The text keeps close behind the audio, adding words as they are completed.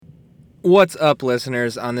What's up,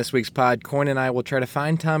 listeners? On this week's pod, Coyne and I will try to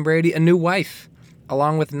find Tom Brady a new wife,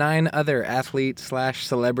 along with 9 other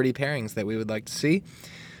athlete/celebrity pairings that we would like to see.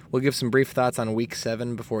 We'll give some brief thoughts on Week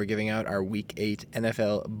 7 before giving out our Week 8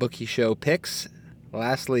 NFL Bookie Show picks.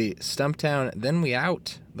 Lastly, Stumptown, then we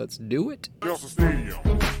out. Let's do it. Nelson Stadium,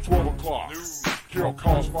 12 o'clock. Carol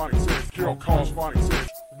Collins says,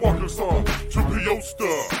 walk us up to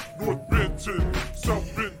Peosta, North Benton,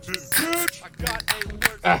 South Benton, bitch. I got a word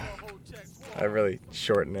for the whole check. I have really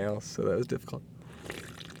short nails, so that was difficult.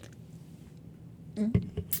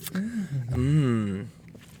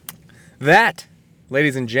 That,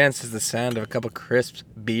 ladies and gents, is the sound of a couple crisp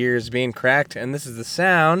beers being cracked, and this is the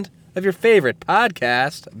sound of your favorite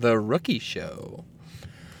podcast, The Rookie Show.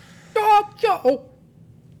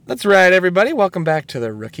 That's right, everybody. Welcome back to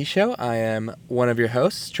The Rookie Show. I am one of your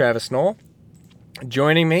hosts, Travis Knoll.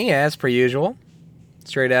 Joining me, as per usual,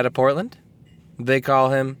 straight out of Portland, they call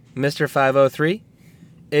him Mr. 503,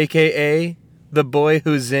 a.k.a. the boy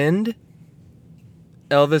who zinned,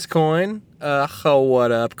 Elvis Coyne.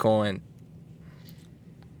 What up, Coyne?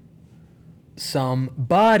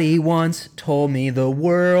 Somebody once told me the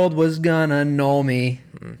world was gonna know me.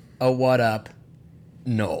 What up?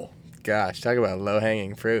 No. Gosh, talk about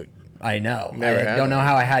low-hanging fruit. I know. Never I had don't know that.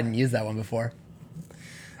 how I hadn't used that one before.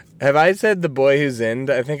 Have I said the boy who zinned?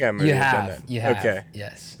 I think I might You have done have. that. You have. Okay.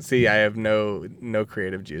 Yes. See, I have no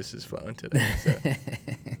creative juices flowing today. So.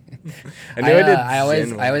 I knew I did. I always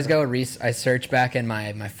zin I search back in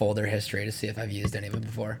my folder history to see if I've used any of them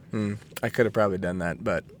before. I could have probably done that,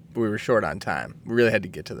 but we were short on time. We really had to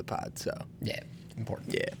get to the pod, so. Yeah,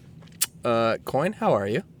 important. Yeah. Coyne, how are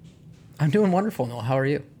you? I'm doing wonderful, Noel. How are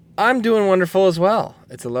you? I'm doing wonderful as well.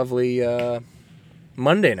 It's a lovely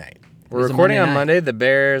Monday night. We're recording on Monday. The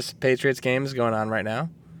Bears-Patriots game is going on right now.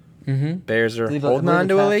 Mm-hmm. Bears are holding on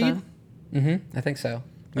to a lead. Mm-hmm. I think so.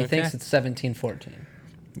 He thinks it's 17-14.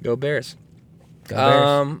 Go Bears. Go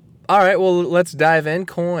Bears. All right, well, let's dive in.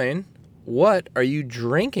 Coyne, what are you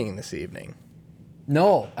drinking this evening?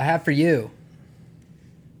 Noel, I have for you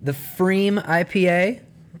the Freem IPA.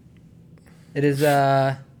 It is,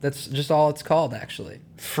 that's just all it's called, actually.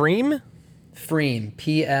 Freem? Freem,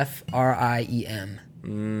 P-F-R-I-E-M.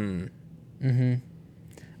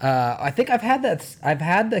 I think I've had that. I've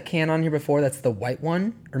had the can on here before. That's the white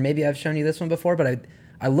one, or maybe I've shown you this one before. But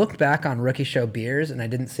I looked back on Rookie Show beers and I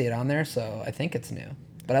didn't see it on there, so I think it's new.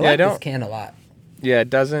 But I like this can a lot. Yeah,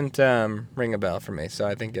 it doesn't ring a bell for me, so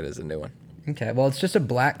I think it is a new one. Okay, well, it's just a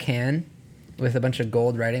black can with a bunch of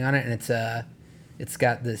gold writing on it, and it's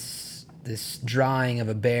got this drawing of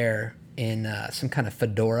a bear in some kind of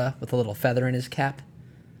fedora with a little feather in his cap,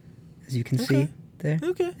 as you can see there.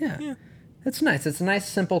 Okay. Yeah. It's nice. It's a nice,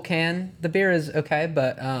 simple can. The beer is okay,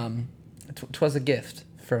 but twas a gift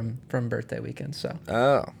from birthday weekend. So.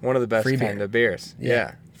 Oh, one of the best Free kind beer. of beers.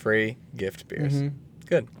 Yeah. Free gift beers. Mhm.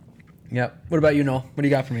 Good. Yep. What about you, Noel? What do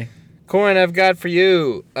you got for me? Coyne, I've got for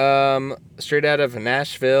you, straight out of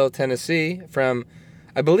Nashville, Tennessee, from,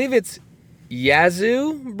 I believe it's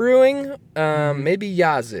Yazoo Brewing, maybe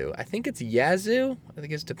Yazoo. I think it's Yazoo. I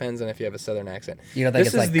think it depends on if you have a southern accent. You don't think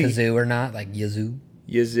This it's is like kazoo or not? Like yazoo?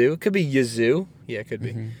 Yazoo. It could be Yazoo. Yeah, it could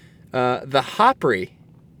be. The Hopry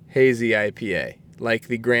Hazy IPA, like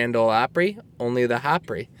the Grand Ole Opry, only the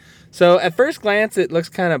Hopry. So at first glance, it looks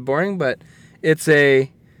kind of boring, but it's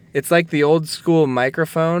like the old school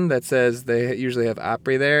microphone that says they usually have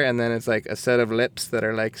Opry there, and then it's like a set of lips that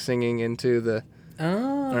are like singing into the. Oh.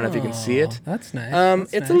 I don't know if you can see it. That's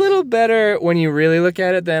nice. It's a little better when you really look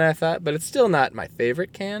at it than I thought, but it's still not my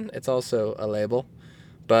favorite can. It's also a label.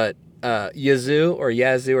 But Yazoo or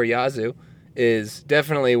Yazoo is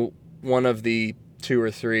definitely one of the 2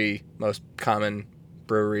 or 3 most common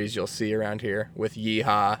breweries you'll see around here with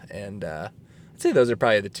Yeehaw, and I'd say those are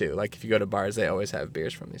probably the 2. Like if you go to bars, they always have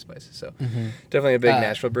beers from these places. So definitely a big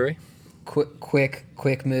Nashville brewery. Quick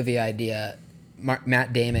movie idea.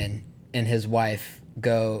 Matt Damon and his wife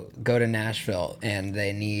go to Nashville, and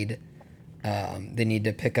they need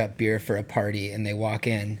to pick up beer for a party, and they walk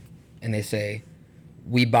in and they say,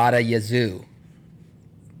 "We bought a Yazoo."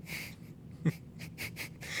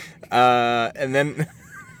 And then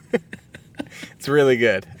it's really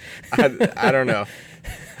good. I don't know.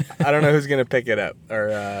 I don't know who's gonna pick it up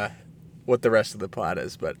or what the rest of the plot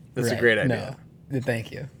is, but it's a great idea. No,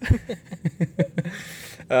 thank you.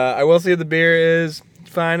 I will say the beer is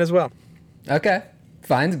fine as well. Okay,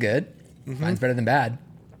 fine's good. Fine's better than bad.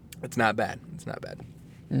 It's not bad.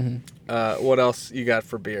 What else you got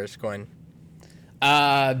for beers, Coyne?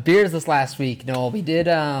 Beers this last week, Noel. We did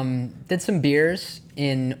some beers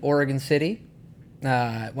in Oregon City.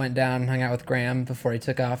 Went down, hung out with Graham before he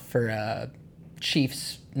took off for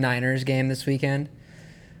Chiefs-Niners game this weekend.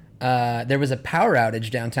 There was a power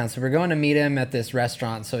outage downtown, so we're going to meet him at this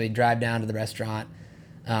restaurant. So we drive down to the restaurant.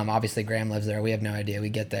 Obviously, Graham lives there. We have no idea. We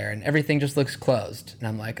get there, and everything just looks closed. And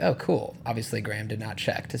I'm like, oh, cool. Obviously, Graham did not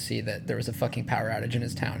check to see that there was a fucking power outage in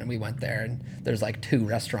his town, and we went there, and there's like 2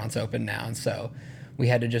 restaurants open now. And so we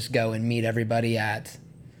had to just go and meet everybody at,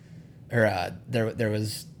 there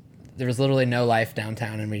was literally no life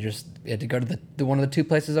downtown, and we had to go to the one of the 2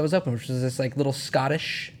 places that was open, which was this like little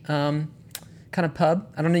Scottish kind of pub.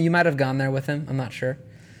 I don't know. You might have gone there with him. I'm not sure.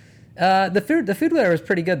 The food there was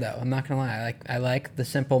pretty good though. I'm not gonna lie. I like the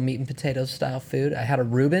simple meat and potatoes style food. I had a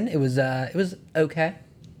Reuben. It was okay.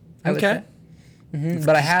 Okay. Mm-hmm.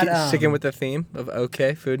 But I had sticking with the theme of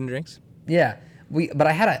okay food and drinks. Yeah. But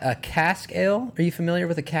I had a cask ale. Are you familiar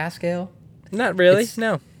with a cask ale? Not really.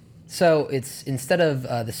 No. So it's instead of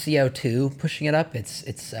the CO2 pushing it up,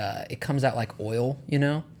 it comes out like oil. You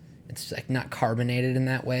know, it's like not carbonated in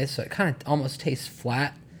that way, so it kind of almost tastes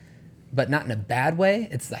flat, but not in a bad way.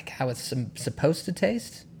 It's like how it's supposed to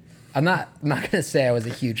taste. I'm not gonna say I was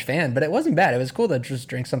a huge fan, but it wasn't bad. It was cool to just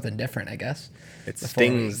drink something different, I guess. It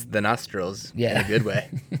stings the nostrils in a good way.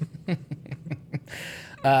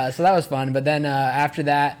 So that was fun. But then after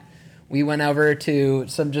that, we went over to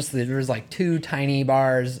there was like 2 tiny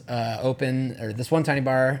bars open, or this one tiny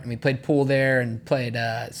bar, and we played pool there and played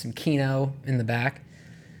some Keno in the back.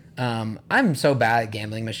 I'm so bad at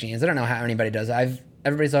gambling machines. I don't know how anybody does it.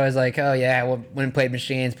 Everybody's always like, oh yeah, well, went and played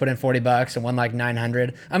machines, put in $40 and won like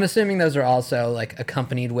 900. I'm assuming those are also like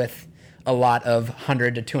accompanied with a lot of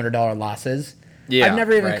 $100 to $200 losses. Yeah, I've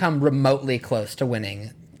never even come remotely close to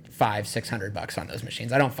winning $500-600 on those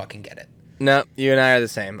machines. I don't fucking get it. No, you and I are the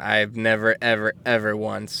same. I've never, ever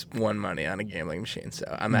once won money on a gambling machine,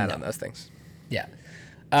 so I'm out on those things. Yeah.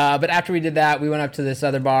 But after we did that, we went up to this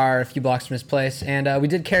other bar a few blocks from his place, and we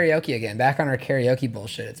did karaoke again, back on our karaoke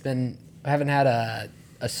bullshit. I haven't had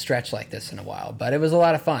a stretch like this in a while, but it was a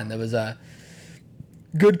lot of fun. There was a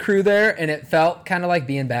good crew there, and it felt kind of like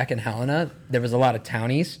being back in Helena. There was a lot of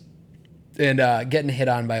townies, and getting hit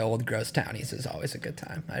on by old gross townies is always a good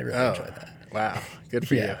time. I really enjoyed that. Wow. Good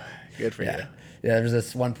for you. Good for you. Yeah, there was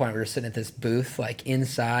this one point we were sitting at this booth, like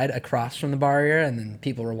inside across from the bar area, and then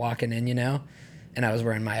people were walking in, and I was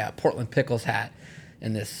wearing my Portland Pickles hat,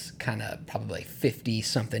 and this kind of probably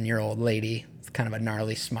 50-something-year-old lady with kind of a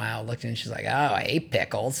gnarly smile looked in, and she's like, oh, I hate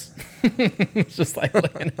pickles. It's just like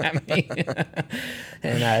looking at me.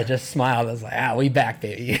 And I just smiled. I was like, we back,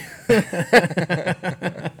 baby.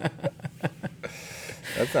 That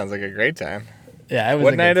sounds like a great time. Yeah, it was.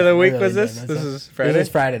 What night of the week was this? This is Friday? This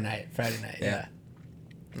is Friday night. Yeah.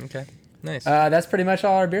 Okay, nice. That's pretty much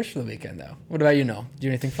all our beers for the weekend, though. What about you, Noel? Do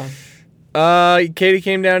anything fun? Katie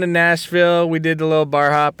came down to Nashville. We did a little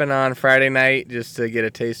bar hopping on Friday night just to get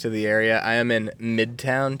a taste of the area. I am in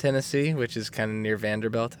Midtown, Tennessee, which is kind of near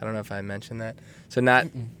Vanderbilt. I don't know if I mentioned that. So not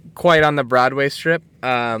quite on the Broadway strip.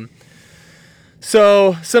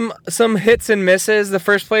 So some hits and misses. The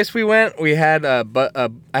first place we went, we had I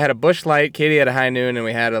had a Busch Light, Katie had a High Noon, and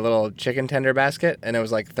we had a little chicken tender basket, and it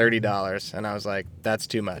was like $30. And I was like, that's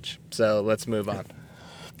too much. So let's move on.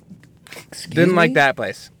 Didn't like that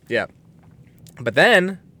place. Yeah. But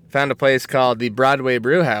then found a place called the Broadway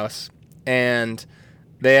Brew House, and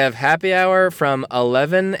they have happy hour from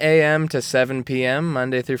 11 a.m. to 7 p.m.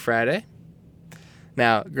 Monday through Friday.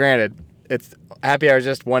 Now, granted, it's happy hour is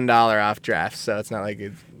just $1 off drafts, so it's not like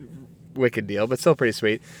a wicked deal, but still pretty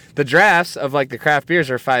sweet. The drafts of like the craft beers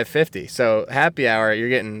are $5.50, so happy hour you're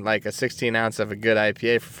getting like a 16 ounce of a good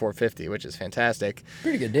IPA for $4.50, which is fantastic.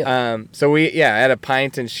 Pretty good deal. So I had a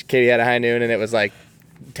pint and Katie had a High Noon, and it was like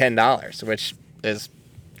 $10, which is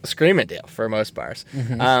a screaming deal for most bars.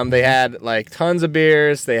 Mm-hmm. They had like tons of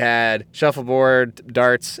beers. They had shuffleboard,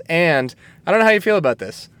 darts, and I don't know how you feel about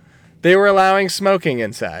this. They were allowing smoking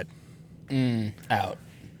inside. Out.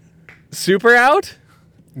 Super out?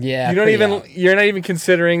 Yeah. You're not even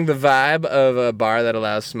considering the vibe of a bar that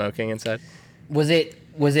allows smoking inside. Was it?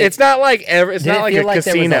 It's not like it's not like a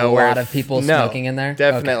casino there was a where lot of people smoking in there.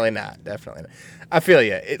 Definitely not. Definitely not. I feel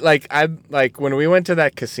you. Like when we went to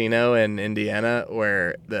that casino in Indiana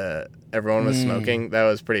where everyone was smoking, that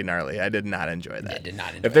was pretty gnarly. I did not enjoy that. I did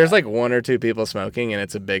not enjoy If there's like 1 or 2 people smoking and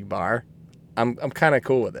it's a big bar, I'm kind of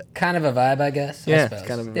cool with it. Kind of a vibe, I guess. Yeah, I suppose. It's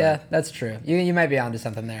kind of a vibe. Yeah, that's true. You might be onto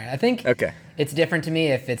something there. I think it's different to me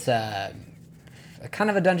if it's a kind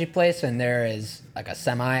of a dungy place and there is like a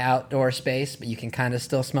semi-outdoor space, but you can kind of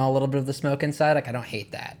still smell a little bit of the smoke inside. Like, I don't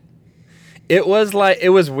hate that. It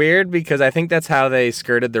was weird because I think that's how they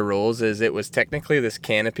skirted the rules. Is it was technically this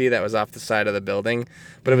canopy that was off the side of the building,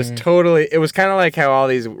 but it was kind of like how all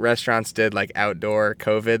these restaurants did like outdoor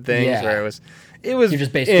COVID things where It was You're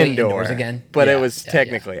just basically indoor indoors again? but Yeah, it was yeah,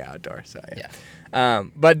 technically outdoor. So Yeah.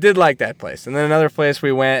 but did like that place. And then another place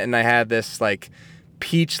we went, and I had this like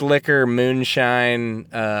peach liquor moonshine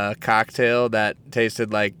cocktail that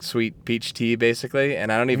tasted like sweet peach tea, basically.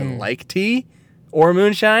 And I don't even like tea or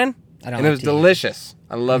moonshine. I don't and like it was tea. delicious.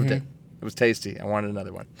 I loved it. It was tasty. I wanted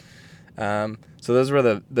another one. So those were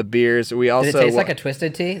the beers. We also Did it taste like a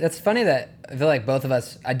twisted tea? That's funny that I feel like both of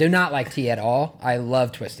us. I do not like tea at all. I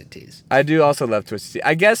love twisted teas. I do also love twisted tea.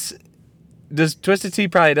 I guess twisted tea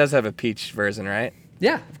probably does have a peach version, right?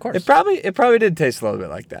 Yeah, of course. It probably did taste a little bit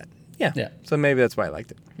like that. Yeah. Yeah. So maybe that's why I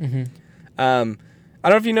liked it. I don't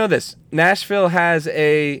know if you know this. Nashville has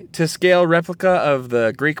a to scale replica of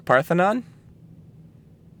the Greek Parthenon.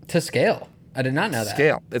 To scale. I did not know that.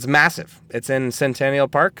 Scale. It's massive. It's in Centennial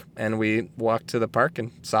Park, and we walked to the park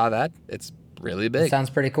and saw that. It's really big. Sounds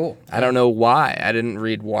pretty cool. I don't know why. I didn't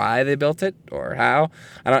read why they built it or how.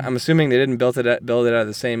 I'm assuming they didn't build it out of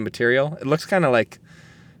the same material. It looks kind of like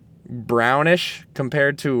brownish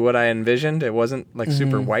compared to what I envisioned. It wasn't like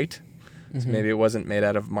super white. So maybe it wasn't made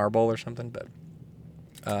out of marble or something. But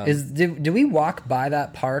do we walk by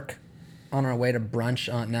that park on our way to brunch?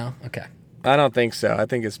 No. Okay. I don't think so. I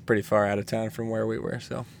think it's pretty far out of town from where we were.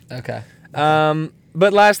 So. Okay.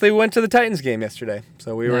 But lastly, we went to the Titans game yesterday.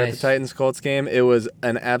 So we were at the Nice. Titans-Colts game. It was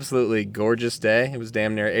an absolutely gorgeous day. It was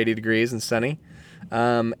damn near 80 degrees and sunny.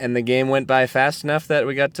 And the game went by fast enough that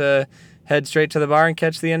we got to head straight to the bar and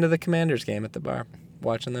catch the end of the Commanders game at the bar,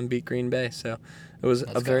 watching them beat Green Bay. So it was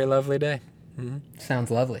a very lovely day. Sounds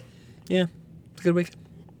lovely. Yeah, it's a good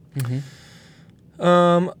weekend.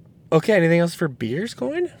 Okay, anything else for beers,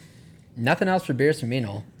 Coyne? Nothing else for beers from me,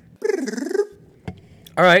 Noel.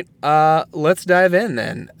 All right, let's dive in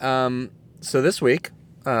then. So this week,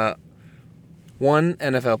 one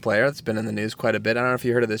NFL player that's been in the news quite a bit. I don't know if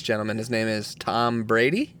you heard of this gentleman. His name is Tom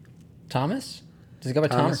Brady. Thomas? Does he go by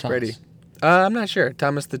Tom or Thomas? Brady. I'm not sure.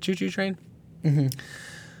 Thomas the Choo Choo Train?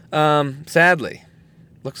 Sadly,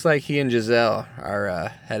 looks like he and Gisele are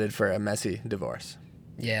headed for a messy divorce.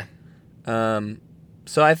 Yeah.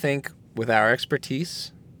 So I think with our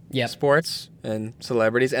expertise, sports and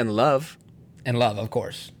celebrities and love. And love, of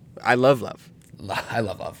course. I love love. I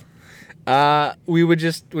love love. We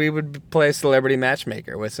would play celebrity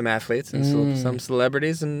matchmaker with some athletes and some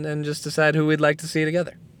celebrities and just decide who we'd like to see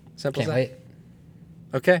together. Simple as Can't that. wait.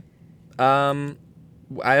 Okay.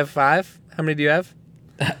 I have 5. How many do you have?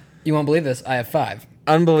 You won't believe this. I have 5.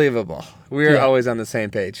 Unbelievable. We're Yeah. always on the same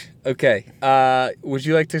page. Okay. Would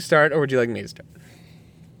you like to start or would you like me to start?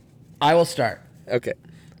 I will start. Okay.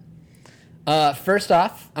 First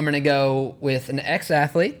off, I'm going to go with an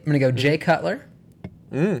ex-athlete. I'm going to go Jay Cutler.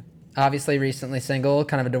 Obviously, recently single,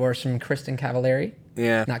 kind of a divorce from Kristen Cavallari.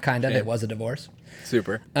 Yeah. Not kind of. Yeah. It was a divorce.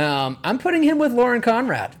 Super. I'm putting him with Lauren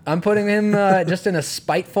Conrad. I'm putting him just in a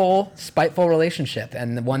spiteful relationship,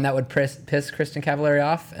 and the one that would piss Kristen Cavallari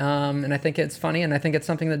off. And I think it's funny, and I think it's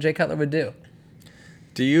something that Jay Cutler would do.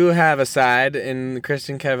 Do you have a side in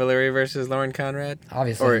Kristen Cavallari versus Lauren Conrad?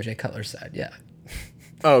 Obviously, on Jay Cutler's side, yeah.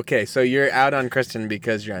 Oh, okay, so you're out on Kristen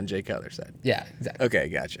because you're on Jay Cutler's side. Yeah, exactly. Okay,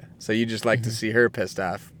 gotcha. So you just like to see her pissed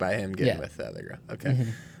off by him getting with the other girl.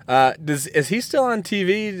 Okay. Is he still on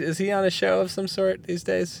TV? Is he on a show of some sort these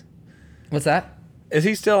days? What's that? Is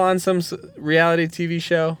he still on some reality TV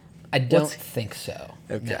show? I don't think so.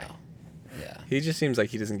 Okay. No. Yeah. He just seems like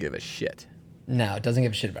he doesn't give a shit. No, it doesn't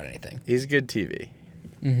give a shit about anything. He's good TV.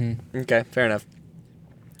 Okay, fair enough.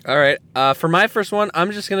 All right. For my first one,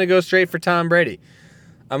 I'm just going to go straight for Tom Brady.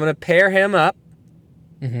 I'm going to pair him up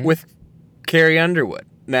with Carrie Underwood.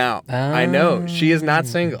 Now, I know she is not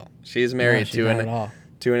single. She is married to an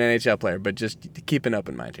NHL player, but just keep an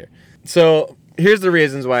open mind here. So here's the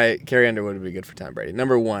reasons why Carrie Underwood would be good for Tom Brady.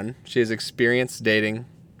 Number 1, she has experience dating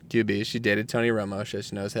QBs. She dated Tony Romo. She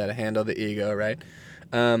just knows how to handle the ego, right?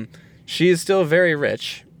 She is still very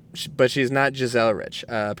rich, but she's not Gisele rich.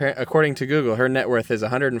 According to Google, her net worth is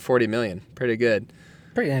 $140 million. Pretty good.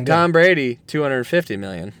 Pretty damn good. Tom Brady, $250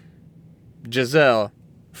 million. Gisele,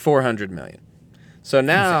 $400 million. So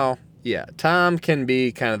now, Tom can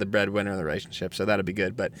be kind of the breadwinner of the relationship, so that'll be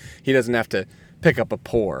good. But he doesn't have to pick up a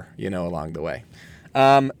pour, along the way.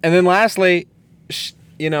 And then lastly,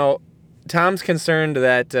 Tom's concerned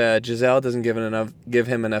that Gisele doesn't give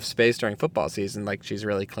him enough space during football season. Like, she's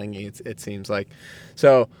really clingy, it seems like.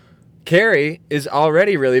 So Carrie is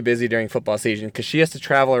already really busy during football season because she has to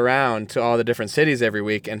travel around to all the different cities every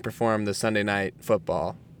week and perform the Sunday Night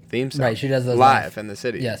Football theme song. Right, she does those live in the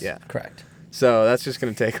city. Yes, yeah, correct. So that's just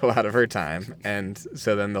going to take a lot of her time, and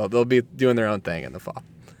so then they'll be doing their own thing in the fall.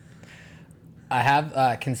 I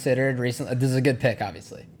have considered recently. This is a good pick,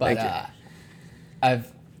 obviously, but Thank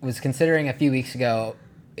you. was considering a few weeks ago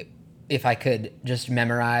if I could just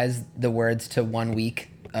memorize the words to 1 week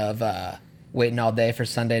of Waiting All Day for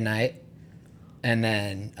Sunday Night, and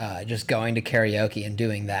then just going to karaoke and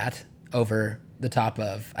doing that over the top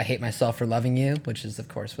of I Hate Myself for Loving You, which is, of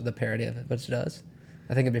course, what the parody of it which does.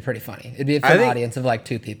 I think it'd be pretty funny. It'd be for an audience of like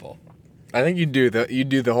 2 people. I think you do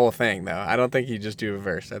the whole thing, though. I don't think you just do a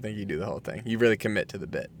verse. I think you do the whole thing. You really commit to the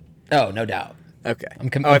bit. Oh, no doubt. Okay.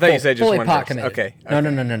 I thought you said just one verse. committed. Okay. No.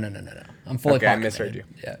 I'm fully pot I committed. misheard you.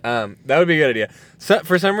 Yeah. That would be a good idea. So,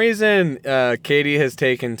 for some reason, Katie has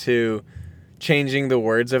taken to changing the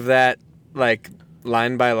words of that, like,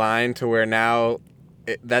 line by line, to where now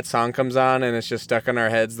that song comes on and it's just stuck in our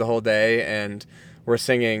heads the whole day, and we're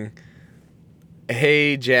singing,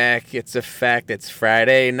 "Hey, Jack, it's a fact it's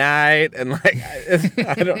Friday night," and, like,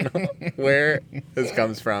 I don't know where this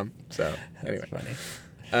comes from. So, anyway. That's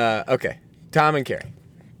funny. Okay. Tom and Carrie.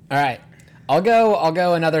 All right. I'll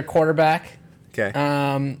go another quarterback. Okay.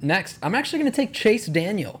 Next, I'm actually going to take Chase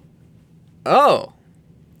Daniel. Oh.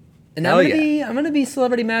 And I'm gonna be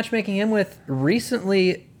celebrity matchmaking him with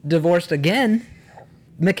recently divorced again,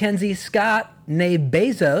 Mackenzie Scott, née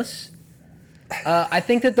Bezos. I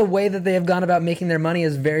think that the way that they have gone about making their money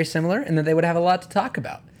is very similar, and that they would have a lot to talk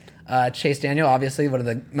about. Chase Daniel, obviously one of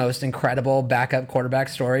the most incredible backup quarterback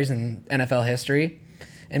stories in NFL history.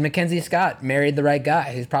 And Mackenzie Scott married the right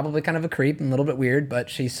guy. He's probably kind of a creep and a little bit weird, but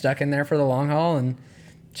she's stuck in there for the long haul, and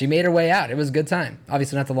she made her way out. It was a good time.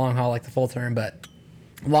 Obviously not the long haul like the full term, but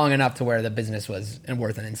long enough to where the business was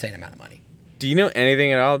worth an insane amount of money. Do you know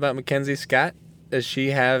anything at all about Mackenzie Scott? Does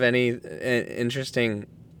she have any interesting,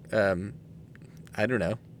 I don't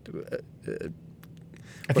know.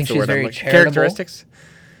 I think she's very charitable. Characteristics?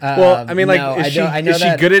 Well, I mean, like, no, is I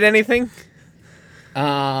she good at anything?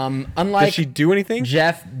 Unlike Does she do anything?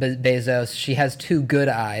 Jeff Bezos, she has 2 good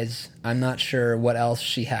eyes. I'm not sure what else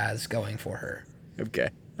she has going for her. Okay.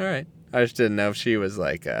 All right. I just didn't know if she was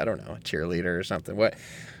like, I don't know, a cheerleader or something. What?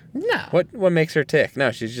 No. What makes her tick?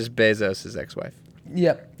 No, she's just Bezos' ex-wife.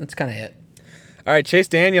 Yep, that's kind of it. All right, Chase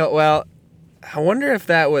Daniel. Well, I wonder if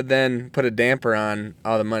that would then put a damper on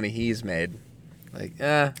all the money he's made. Like,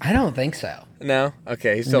 I don't think so. No?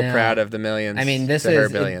 Okay, he's still proud of the millions. I mean, this to her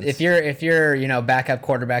is billions. if you're backup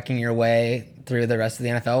quarterbacking your way through the rest of the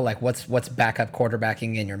NFL, like what's backup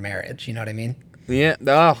quarterbacking in your marriage? You know what I mean? Yeah.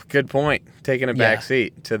 Oh, good point. Taking a back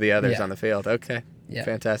seat to the others Yeah. on the field. Okay. Yeah.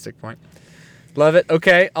 Fantastic point. Love it.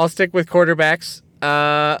 Okay, I'll stick with quarterbacks.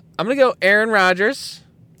 I'm gonna go Aaron Rodgers.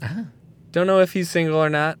 Uh-huh. Don't know if he's single or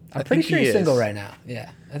not. I'm pretty sure he's single right now.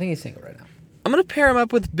 Yeah, I think he's single right now. I'm gonna pair him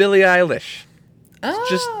up with Billie Eilish. Oh,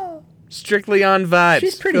 Just strictly on vibes.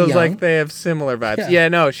 She's pretty Feels young. like they have similar vibes. Yeah,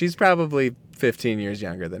 no, she's probably 15 years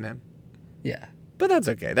younger than him. yeah. But that's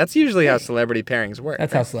okay. That's usually how celebrity pairings work.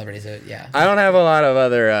 That's how celebrities do it. Yeah. I don't have a lot of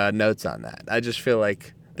other notes on that. I just feel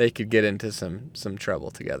like they could get into some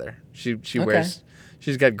trouble together. She wears,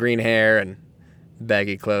 she's got green hair and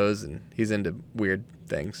baggy clothes, and he's into weird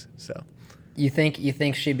things. So You think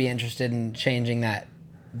she'd be interested in changing that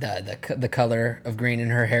the color of green in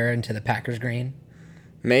her hair into the Packers green?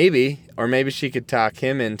 maybe, or maybe she could talk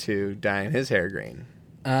him into dyeing his hair green.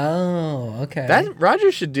 Oh, okay.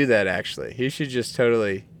 Roger should do that. Actually, he should just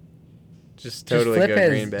totally go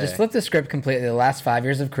Green Bay. Just flip the script completely. The last 5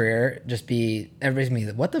 years of career, just be everybody's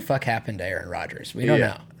gonna be, what the fuck happened to Aaron Rodgers? We don't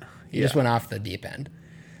know. He just went off the deep end.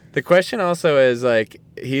 The question also is, like,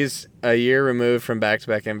 he's a year removed from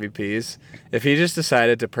back-to-back MVPs. If he just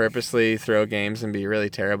decided to purposely throw games and be really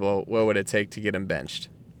terrible, what would it take to get him benched?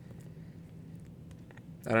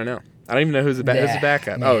 I don't know. I don't even know who's the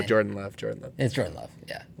backup. Man. Oh, Jordan Love. It's Jordan Love,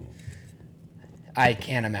 yeah. I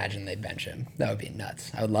can't imagine they'd bench him. That would be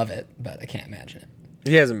nuts. I would love it, but I can't imagine it.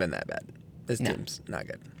 He hasn't been that bad. His team's not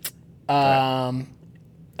good. All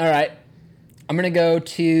right. I'm going to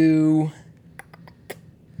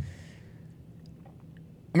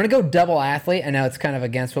go double athlete. I know it's kind of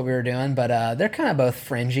against what we were doing, but they're kind of both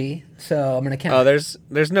fringy, so I'm going to count. Oh,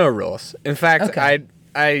 there's no rules. In fact, Okay.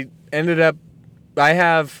 I ended up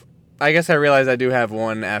I guess I realized I do have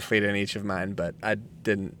one athlete in each of mine, but I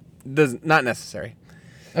didn't. Not necessary.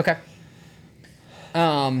 Okay.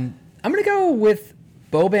 I'm going to go with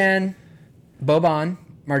Boban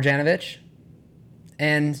Marjanovic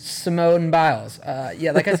and Simone Biles.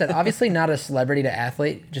 Yeah, like I said, obviously not a celebrity to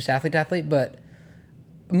athlete, just athlete to athlete, but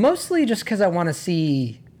mostly just because I want to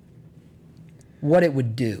see what it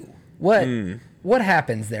would do. What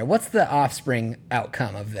happens there? What's the offspring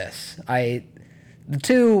outcome of this? The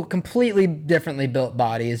 2 completely differently built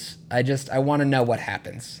bodies. I want to know what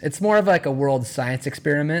happens. It's more of like a world science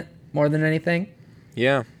experiment more than anything.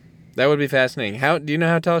 Yeah, that would be fascinating. Do you know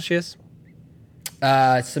how tall she is?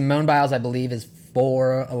 Simone Biles, I believe, is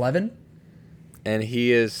 4'11". And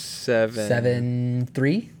he is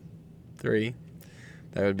 7'3". 3.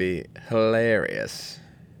 That would be hilarious.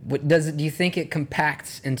 Do you think it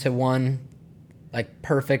compacts into one, like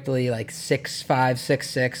perfectly, like 6'5",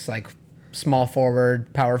 6'6", like small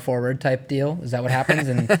forward, power forward type deal? Is that what happens?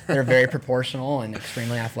 And they're very proportional and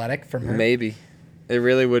extremely athletic from her. Maybe. It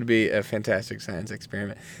really would be a fantastic science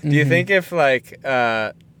experiment. Do you think if like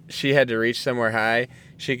she had to reach somewhere high,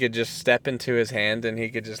 she could just step into his hand and he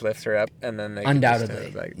could just lift her up, and then they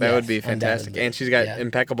Undoubtedly. could just, that would be fantastic. And she's got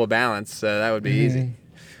impeccable balance, so that would be easy.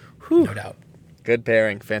 Whew. No doubt. Good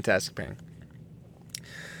pairing. Fantastic pairing.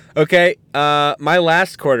 Okay, my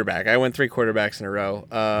last quarterback. I went 3 quarterbacks in a row.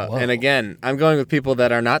 And again, I'm going with people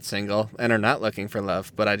that are not single and are not looking for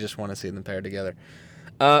love, but I just want to see them paired together.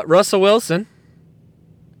 Russell Wilson.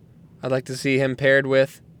 I'd like to see him paired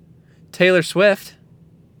with Taylor Swift.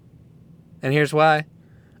 And here's why.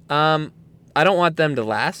 I don't want them to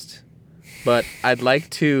last, but I'd like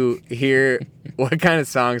to hear what kind of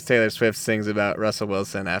songs Taylor Swift sings about Russell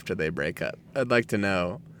Wilson after they break up. I'd like to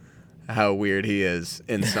know how weird he is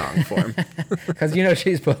in song form. Because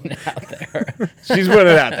she's putting it out there. She's putting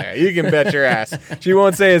it out there. You can bet your ass. She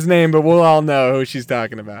won't say his name, but we'll all know who she's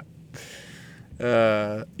talking about.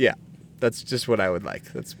 Yeah. That's just what I would like.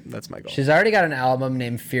 That's my goal. She's already got an album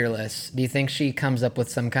named Fearless. Do you think she comes up with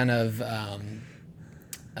some kind of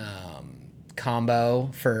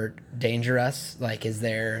combo for Dangerous? Like, is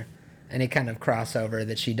there any kind of crossover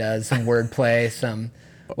that she does? Some wordplay?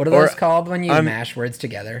 What are those called when you mash words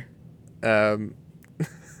together? I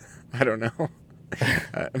don't know.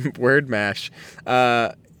 Word mash.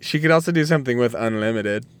 She could also do something with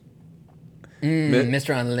Unlimited.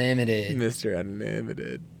 Mr. Unlimited. Mr.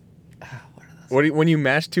 Unlimited. When you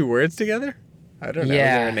mash 2 words together? I don't know.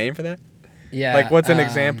 Yeah. Is there a name for that? Yeah. Like, what's an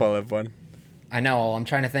example of one? I know. I'm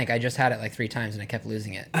trying to think. I just had it like 3 times and I kept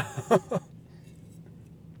losing it.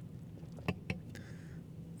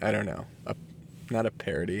 I don't know. Not a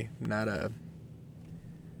parody.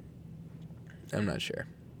 I'm not sure.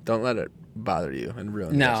 Don't let it bother you and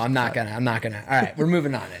ruin. No, I'm not gonna. All right, we're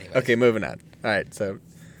moving on anyway. Okay, moving on. All right, so.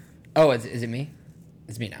 Oh, is it me?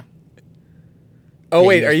 It's me now. Oh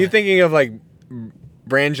wait, are you thinking of like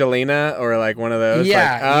Brangelina or like one of those?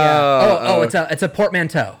 Yeah, like, yeah. It's a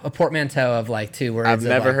portmanteau. A portmanteau of like 2 words. I've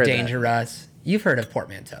never heard Dangerous. You've heard of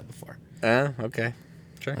portmanteau before. Okay.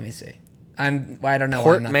 Sure. Let me see. I don't know.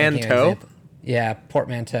 Portmanteau? Yeah,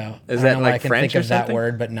 portmanteau. Is that like French or something? I can think of that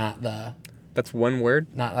word, but not the. That's one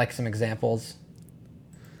word? Not like some examples.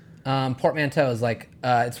 Portmanteau is like,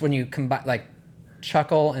 it's when you combine, like,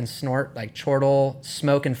 chuckle and snort, like chortle,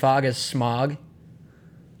 smoke and fog is smog.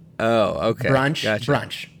 Oh, okay.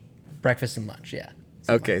 Brunch. Breakfast and lunch, yeah.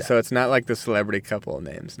 Okay, so it's not like the celebrity couple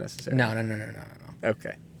names necessarily. No.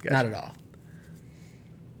 Okay, gotcha. Not at all.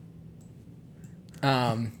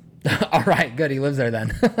 All right, good. He lives there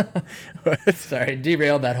then. Sorry,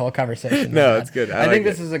 derailed that whole conversation. No, it's good. I think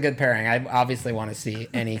this is a good pairing. I obviously want to see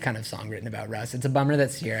any kind of song written about Russ. It's a bummer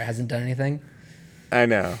that Sierra hasn't done anything. I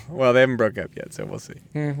know. Well, they haven't broke up yet, so we'll see.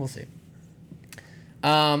 We'll see.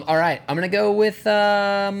 All right, I'm gonna go with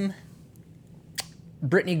Brittany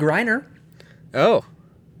Griner. Oh.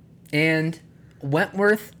 And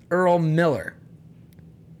Wentworth Earl Miller.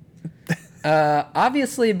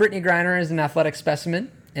 Obviously, Brittany Griner is an athletic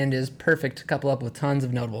specimen and is perfect to couple up with tons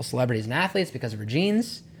of notable celebrities and athletes because of her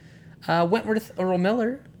genes. Wentworth Earl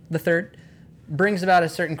Miller, the third, brings about a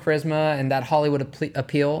certain charisma and that Hollywood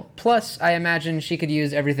appeal. Plus, I imagine she could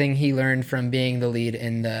use everything he learned from being the lead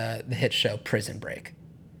in the hit show Prison Break.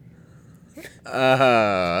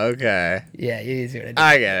 Okay. Yeah, you see what I did.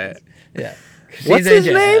 I get it. Yeah. What's his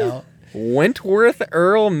name? Wentworth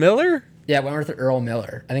Earl Miller? Yeah, Wentworth Earl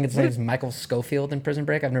Miller. I think his name's Michael Schofield in Prison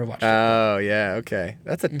Break. I've never watched it. Oh, yeah, okay.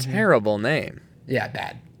 That's a terrible name. Yeah,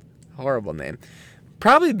 bad. Horrible name.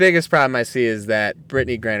 Probably the biggest problem I see is that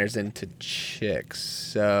Brittany Griner's into chicks,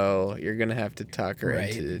 so you're gonna have to talk her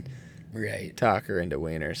into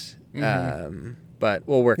wieners. But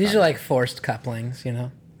we'll work. These are like forced couplings, you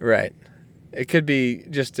know. Right. It could be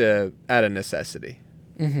just out of necessity.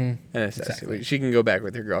 Mm-hmm. A necessity. Exactly. She can go back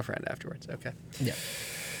with her girlfriend afterwards. Okay. Yeah.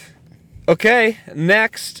 Okay.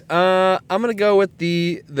 Next, I'm gonna go with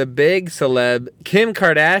the big celeb Kim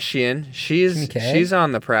Kardashian. She's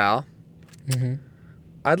on the prowl. Mm-hmm.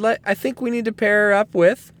 I think we need to pair her up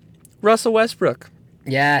with Russell Westbrook.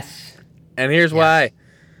 Yes. And here's why.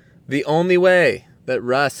 The only way that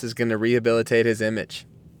Russ is going to rehabilitate his image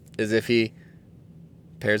is if he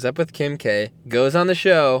pairs up with Kim K, goes on the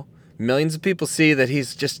show, millions of people see that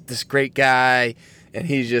he's just this great guy, and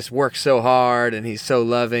he just works so hard, and he's so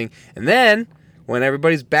loving. And then When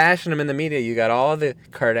everybody's bashing him in the media, you got all the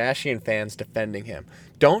Kardashian fans defending him.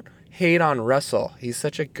 Don't hate on Russell. He's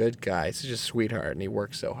such a good guy. He's such a sweetheart, and he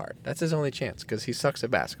works so hard. That's his only chance because he sucks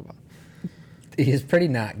at basketball. He's pretty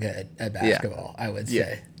not good at basketball, I would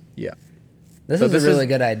say. Yeah. This So is this a really is-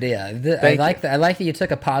 good idea. I like that you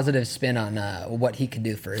took a positive spin on what he could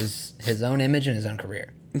do for his own image and his own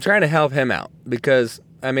career. I'm trying to help him out because,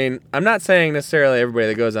 I mean, I'm not saying necessarily everybody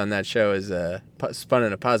that goes on that show is spun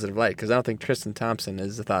in a positive light because I don't think Tristan Thompson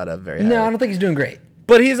is thought of very highly. No, I don't think he's doing great.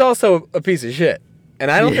 But he's also a piece of shit. And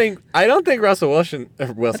I don't think Russell Wilson. I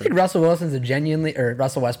think Russell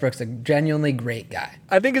Westbrook's a genuinely great guy.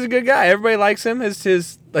 I think he's a good guy. Everybody likes him.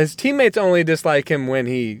 His teammates only dislike him when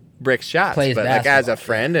he bricks shots. Plays but like as a basketball,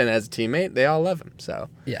 friend and as a teammate, they all love him. So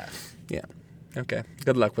Yeah. yeah. Okay.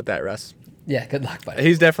 Good luck with that, Russ. Yeah, good luck, buddy.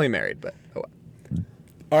 He's definitely married, but oh well.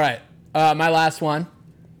 All right. My last one.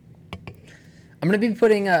 I'm going to be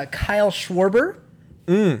putting Kyle Schwarber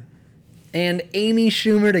and Amy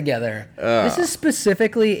Schumer together. This is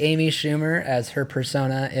specifically Amy Schumer as her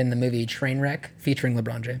persona in the movie Trainwreck featuring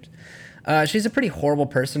LeBron James. She's a pretty horrible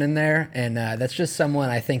person in there, and that's just someone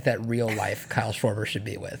I think that real life Kyle Schwarber should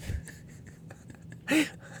be with.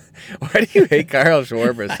 Why do you hate Kyle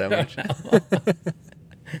Schwarber so much?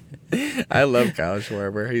 I love Kyle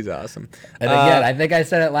Schwarber. He's awesome. And again, I think I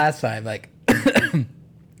said it last time. Like,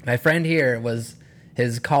 my friend here was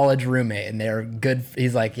his college roommate, and they're good.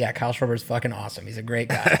 He's like, yeah, Kyle Schwarber's fucking awesome. He's a great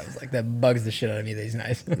guy. I was like, that bugs the shit out of me that he's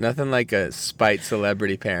nice. Nothing like a spite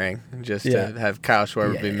celebrity pairing just to have Kyle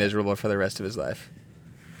Schwarber be miserable for the rest of his life.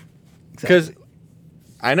 Because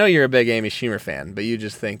I know you're a big Amy Schumer fan, but you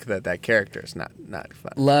just think that character is not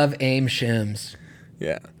fun. Love Aim Shims.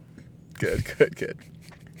 Yeah. Good.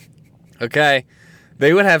 Okay.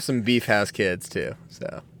 They would have some Beef House kids, too.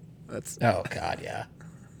 So that's Oh, God, yeah.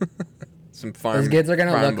 some farm. Those kids are going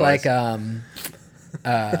to farm look boys. like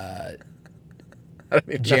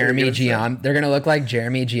Jeremy Giambi. They're going to look like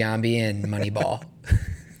Jeremy Giambi in Moneyball.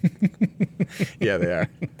 Yeah, they are.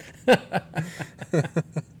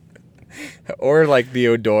 Or like the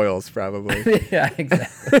O'Doyles, probably. Yeah,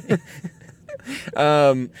 exactly.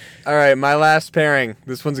 All right, my last pairing.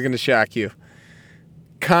 This one's going to shock you.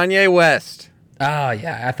 Kanye West Oh,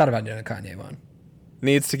 yeah. I thought about doing a Kanye one.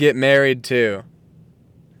 needs to get married to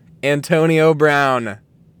Antonio Brown.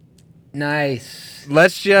 Nice.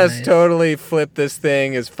 Let's just Nice. totally flip this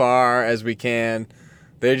thing as far as we can.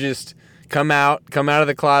 They just come out of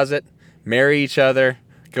the closet, marry each other,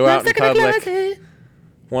 go out in public.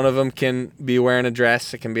 One of them can be wearing a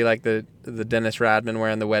dress. It can be like the Dennis Rodman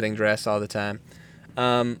wearing the wedding dress all the time.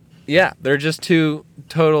 Yeah, they're just two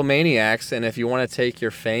total maniacs, and if you want to take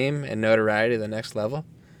your fame and notoriety to the next level,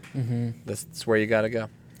 that's where you got to go.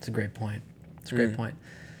 That's a great point. It's a great point.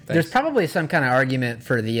 Thanks. There's probably some kind of argument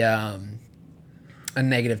for the a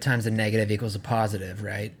negative times a negative equals a positive,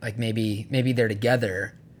 right? Like maybe they're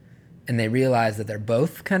together and they realize that they're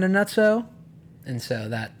both kind of nutso, and so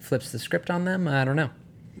that flips the script on them. I don't know.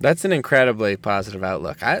 That's an incredibly positive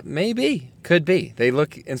outlook. Could be. They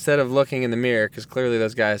look, instead of looking in the mirror, because clearly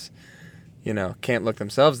those guys, can't look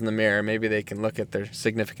themselves in the mirror. Maybe they can look at their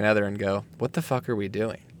significant other and go, "What the fuck are we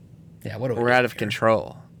doing? Yeah, what are we We're doing out of here?"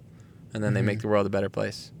 control." And then they make the world a better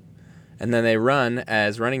place. And then they run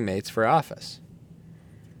as running mates for office.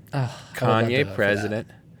 Oh, I would love to vote Kanye for president,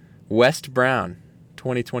 West Brown,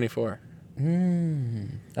 2024. that.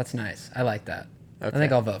 That's nice. I like that. I Okay.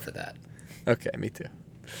 think I'll vote for that. Okay, me too.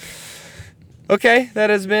 Okay, that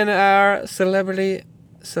has been our celebrity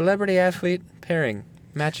athlete pairing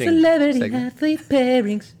matching segment. athlete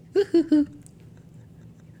pairings.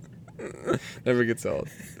 Never gets old.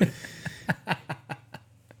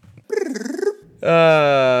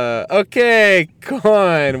 Okay,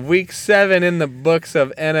 Coyne, week 7 in the books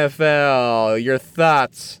of NFL. Your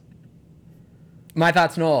thoughts? My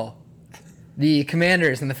thoughts, Knoll. The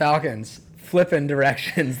Commanders and the Falcons flipping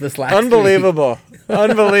directions this last Unbelievable.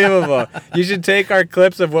 Unbelievable. You should take our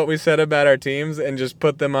clips of what we said about our teams and just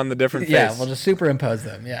put them on the different week. Yeah, face. we'll just superimpose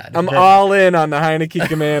them. Yeah. I'm all in on the Heineke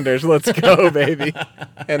Commanders. Let's go, baby.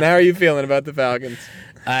 And how are you feeling about the Falcons?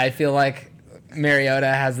 I feel like Mariota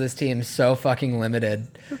has this team so fucking limited.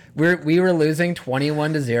 We were losing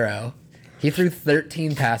 21-0. He threw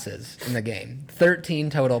 13 passes in the game. 13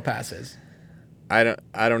 total passes. I don't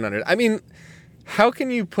understand. I mean, how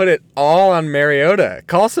can you put it all on Mariota?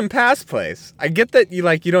 Call some pass plays. I get that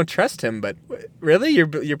you don't trust him, but really you're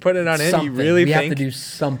putting it on him. You really we think have to do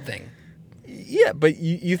something. Yeah, but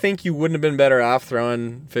you think you wouldn't have been better off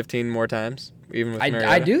throwing 15 more times, even with Mariota?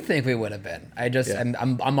 I do think we would have been. Yeah.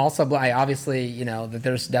 I'm also obviously that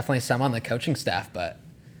there's definitely some on the coaching staff, but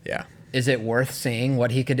Yeah. is it worth seeing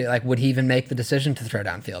what he could do? Like, would he even make the decision to throw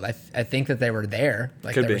downfield? I think that they were there.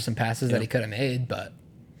 Like, Could there be. were some passes that he could have made, but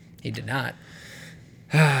he did not.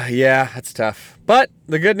 Yeah, that's tough. But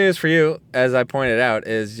the good news for you, as I pointed out,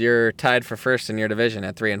 is you're tied for first in your division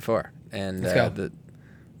at 3-4, and Let's go.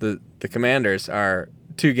 The Commanders are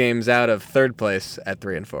 2 games out of third place at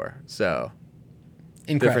 3-4. So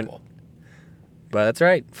Incredible. but that's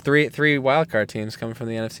right. Three wildcard teams coming from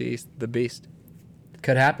the NFC East, the Beast.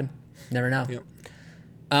 Could happen. Never know. Yep.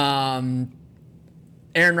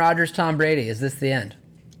 Aaron Rodgers, Tom Brady. Is this the end?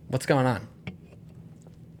 What's going on?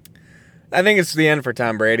 I think it's the end for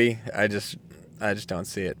Tom Brady. I just don't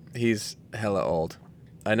see it. He's hella old.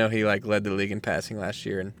 I know he led the league in passing last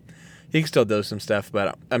year, and he can still do some stuff,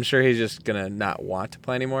 but I'm sure he's just gonna not want to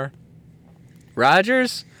play anymore.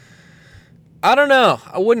 Rodgers, I don't know.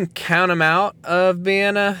 I wouldn't count him out of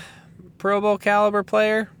being a Pro Bowl caliber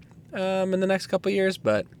player in the next couple of years,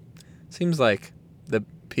 but seems like the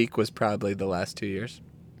peak was probably the last 2 years.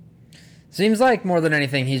 Seems like more than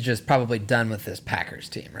anything, he's just probably done with this Packers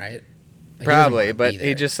team, right? Like, he doesn't Probably, wanna but be he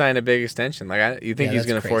there. just signed a big extension. You think Yeah, he's that's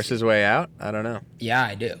going to force crazy. his way out? I don't know. Yeah,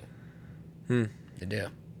 I do. I do.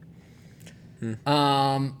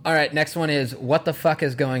 All right, next one is, what the fuck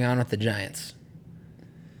is going on with the Giants?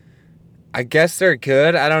 I guess they're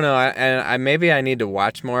good. I don't know. I maybe I need to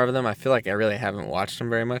watch more of them. I feel like I really haven't watched them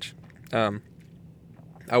very much.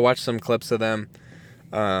 I watched some clips of them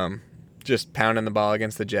just pounding the ball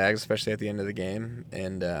against the Jags, especially at the end of the game.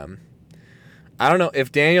 And I don't know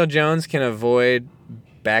if Daniel Jones can avoid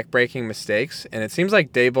back-breaking mistakes. And it seems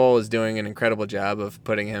like Daboll is doing an incredible job of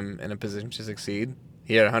putting him in a position to succeed.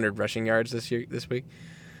 He had 100 rushing yards this week.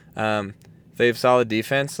 If they have solid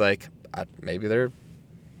defense, maybe they're.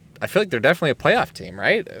 I feel like they're definitely a playoff team,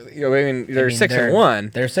 right? They're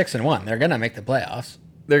 6-1. They're 6-1. They're gonna make the playoffs.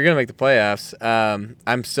 They're gonna make the playoffs.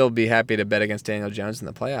 I'm still be happy to bet against Daniel Jones in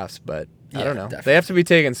the playoffs, but I don't know. Definitely. They have to be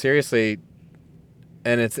taken seriously,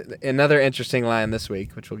 and it's another interesting line this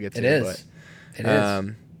week, which we'll get to. It is. It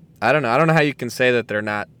is. I don't know. I don't know how you can say that they're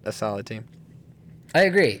not a solid team. I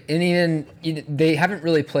agree. And even they haven't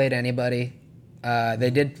really played anybody.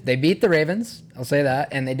 They beat the Ravens, I'll say that,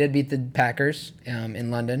 and they did beat the Packers in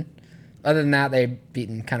London. Other than that, they've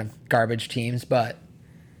beaten kind of garbage teams, but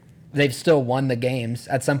they've still won the games.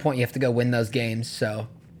 At some point, you have to go win those games, so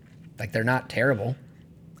they're not terrible.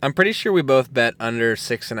 I'm pretty sure we both bet under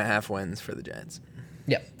 6.5 wins for the Giants,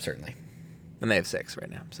 Yep, certainly. and they have 6 right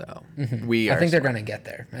now. So I think they're smart. going to get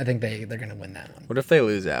there. I think they're going to win that one. What if they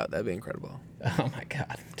lose out? That'd be incredible. Oh my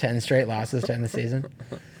God, 10 straight losses to end the season.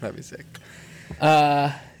 That'd be sick.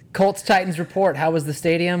 Colts Titans report. How was the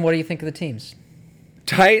stadium? What do you think of the teams?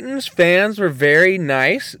 Titans fans were very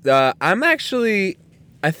nice. I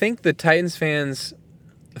think the Titans fans,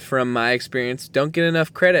 from my experience, don't get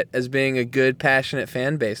enough credit as being a good, passionate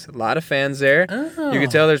fan base. A lot of fans there. Oh. You can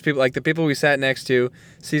tell there's people, like the people we sat next to,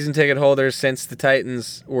 season ticket holders since the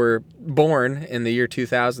Titans were born in the year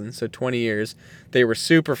 2000, so 20 years. They were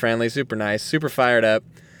super friendly, super nice, super fired up.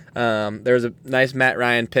 There was a nice Matt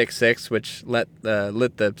Ryan pick 6, which lit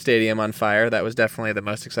the stadium on fire. That was definitely the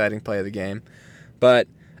most exciting play of the game. But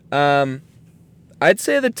I'd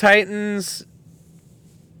say the Titans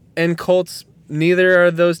and Colts, neither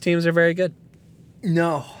of those teams are very good.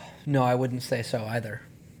 No, I wouldn't say so either.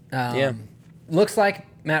 Yeah. Looks like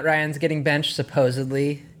Matt Ryan's getting benched,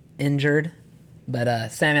 supposedly injured,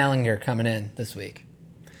 but Sam Ellinger coming in this week.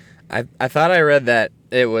 I thought I read that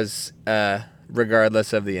it was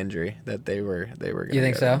regardless of the injury that they were going to. You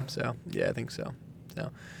think so? So yeah, I think so.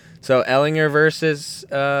 So Ellinger versus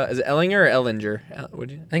is it Ellinger or Ellinger?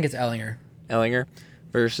 Would you? I think it's Ellinger. Ellinger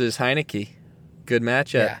versus Heineke. Good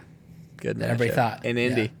matchup. Yeah. Good matchup. Everybody thought. In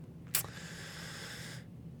Indy. Yeah.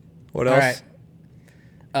 What All else?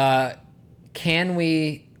 right. Can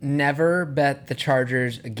we never bet the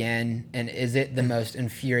Chargers again? And is it the most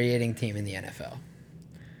infuriating team in the NFL?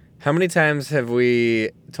 How many times have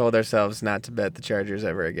we told ourselves not to bet the Chargers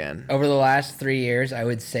ever again? Over the last 3 years, I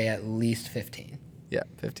would say at least 15. Yeah,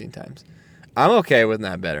 15 times. I'm okay with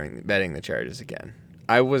not betting the Chargers again.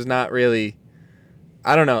 I was not really...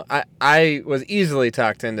 I don't know. I was easily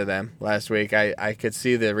talked into them last week. I could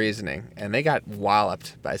see the reasoning, and they got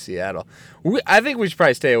walloped by Seattle. I think we should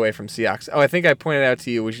probably stay away from Seahawks. Oh, I think I pointed out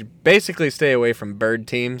to you we should basically stay away from bird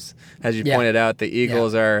teams. As you pointed out, the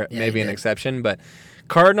Eagles are maybe an exception, but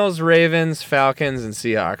Cardinals, Ravens, Falcons, and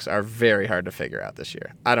Seahawks are very hard to figure out this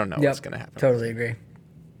year. I don't know what's going to happen. Totally agree.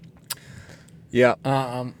 Yeah.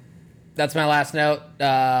 That's my last note.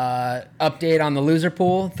 Update on the loser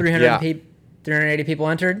pool. 380 people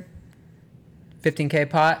entered. 15K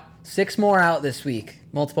pot. 6 more out this week.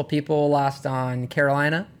 Multiple people lost on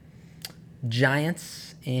Carolina.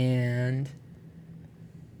 Giants, and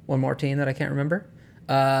one more team that I can't remember.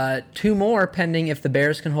 2 more pending if the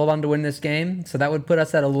Bears can hold on to win this game. So that would put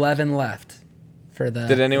us at 11 left for the.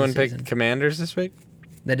 Did anyone for the season. pick Commanders this week?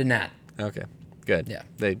 They did not. Okay, good. Yeah.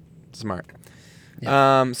 They smart.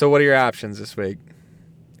 Yeah. So what are your options this week?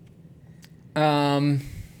 Another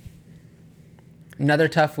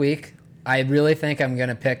tough week. I really think I'm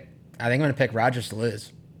gonna pick Rodgers to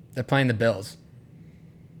lose. They're playing the Bills.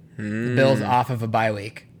 The Bills off of a bye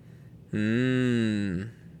week.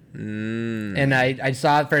 And I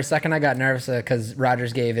saw it for a second. I got nervous because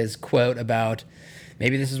Rodgers gave his quote about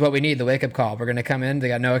maybe this is what we need, the wake-up call. We're going to come in. They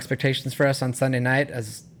got no expectations for us on Sunday night. I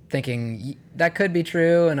was thinking that could be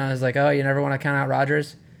true, and I was like, oh, you never want to count out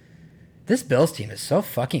Rodgers. This Bills team is so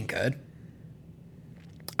fucking good.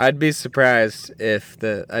 I'd be quite surprised if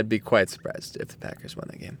the Packers won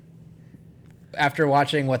the game. After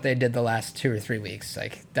watching what they did the last 2 or 3 weeks,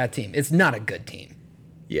 like that team, it's not a good team.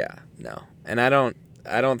 Yeah, no. And I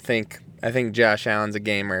think Josh Allen's a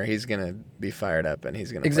gamer. He's going to be fired up and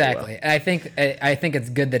he's going to Exactly. play well. I think it's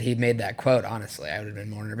good that he made that quote, honestly. I would have been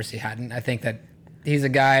more nervous if he hadn't. I think that he's a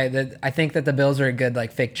guy that I think that the Bills are a good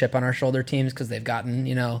like fake chip on our shoulder teams because they've gotten,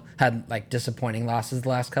 had like disappointing losses the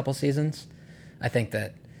last couple seasons. I think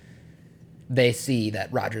that they see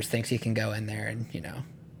that Rodgers thinks he can go in there and,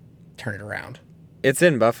 turn it around. It's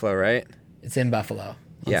in Buffalo, right? It's in Buffalo.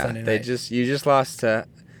 On Sunday night. You just lost to.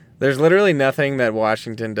 There's literally nothing that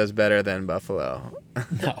Washington does better than Buffalo.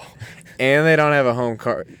 No. And they don't have a home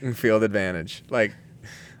field advantage. Like,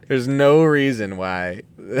 there's no reason why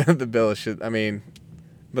the Bills should. I mean,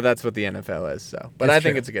 but that's what the NFL is. So, but I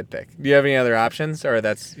think it's a good pick. Do you have any other options, or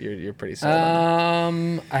you're pretty sold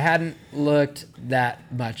on that? I hadn't looked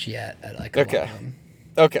that much yet at like a lot of them.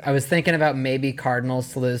 Okay. I was thinking about maybe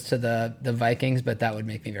Cardinals to lose to the Vikings, but that would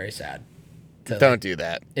make me very sad. Don't do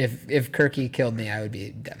that. If Kirky killed me, I would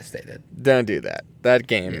be devastated. Don't do that. That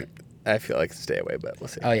game, I feel like stay away, but we'll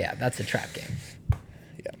see. Oh yeah, that's a trap game.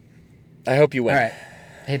 Yeah. I hope you win. All right.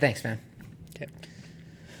 Hey, thanks, man. Okay.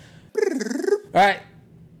 All right.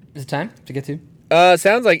 Is it time to get to?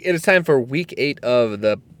 Sounds like it is time for week 8 of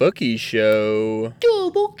the Bookie Show.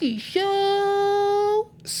 The Bookie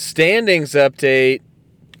Show. Standings update.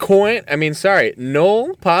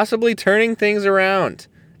 Knoll possibly turning things around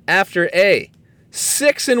after a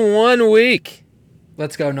 6-1 week.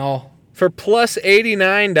 Let's go, Knoll. For plus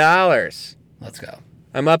 $89. Let's go.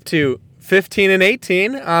 I'm up to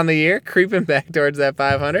 15-18 on the year, creeping back towards that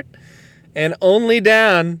 500, and only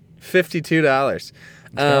down $52.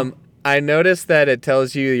 I noticed that it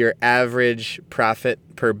tells you your average profit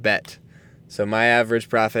per bet. So my average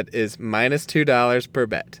profit is minus $2 per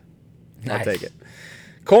bet. Nice. I'll take it.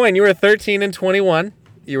 Coyne, you were 13-21.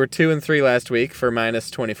 You were 2-3 last week for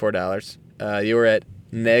minus $24. You were at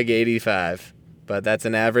neg 85, but that's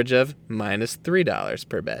an average of minus $3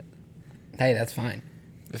 per bet. Hey, that's fine.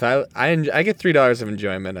 If I get $3 of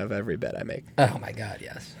enjoyment of every bet I make. Oh my God,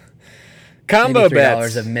 yes. Combo Maybe $3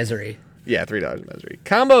 bets. of misery. Yeah, $3 of misery.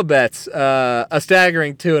 Combo bets. A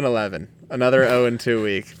staggering 2-11. Another 0-2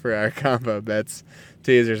 week for our combo bets,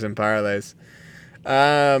 teasers and parlays.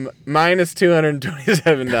 Minus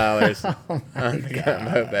 $227 on the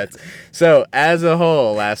combo bets. So as a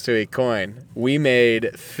whole, last week, Coyne, we made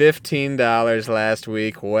 $15 last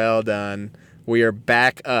week. Well done. We are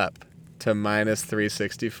back up to minus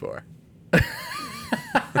 $364.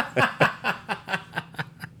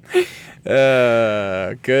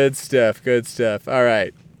 Good stuff. Good stuff. All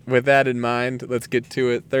right. With that in mind, let's get to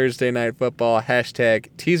it. Thursday night football. Hashtag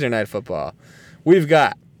teaser night football. We've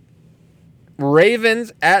got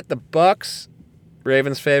Ravens at the Bucks.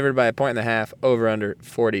 Ravens favored by 1.5. Over under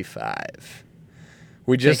 45.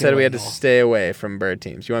 We just said we had to stay away from bird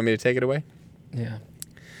teams. You want me to take it away? Yeah.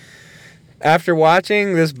 After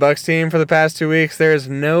watching this Bucks team for the past 2 weeks, there is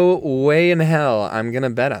no way in hell I'm going to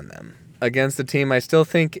bet on them against a team I still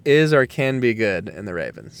think is or can be good in the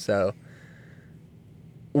Ravens. So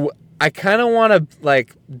I kind of want to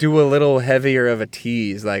do a little heavier of a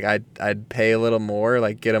tease. I'd pay a little more,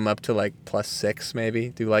 get them up to +6 maybe.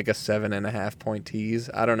 Do a 7.5 point tease.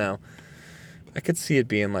 I don't know. I could see it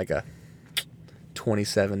being a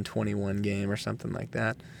 27-21 game or something like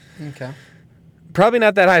that. Okay. Probably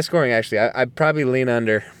not that high scoring, actually. I'd probably lean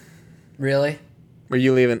under. Really? Were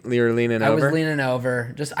you leaning over? I was leaning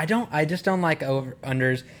over. I just don't like over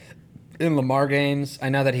unders in Lamar games. I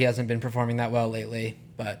know that he hasn't been performing that well lately,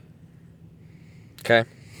 but okay.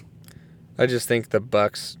 I just think the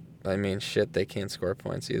Bucks. They can't score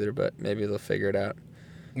points either, but maybe they'll figure it out.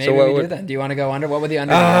 Maybe we do then. Do you want to go under? What would the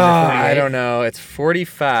under be? I don't know. It's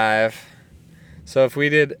 45. So if we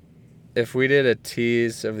did if we did a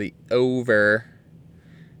tease of the over,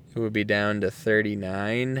 it would be down to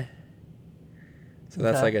 39. So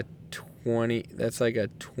that's like a 20. That's like a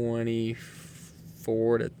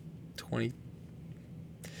 24 to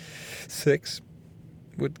 26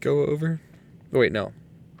 would go over. Oh, wait, no.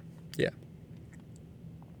 Yeah.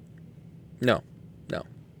 No.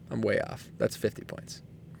 I'm way off. That's 50 points.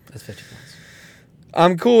 That's 50 points.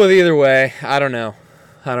 I'm cool with either way. I don't know.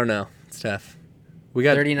 It's tough. We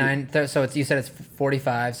got 39. So you said it's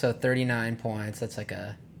 45, so 39 points. That's like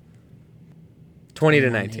a 20 to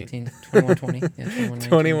 19. 21-20. Yeah,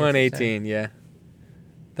 21-18, yeah.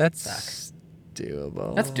 That's Sucks.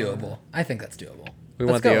 doable. That's doable. I think that's doable. We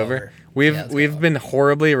Let's want the go over. Let's We've go been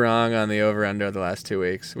horribly wrong on the over under the last 2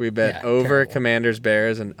 weeks. We bet over terrible. Commanders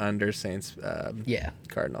Bears and under Saints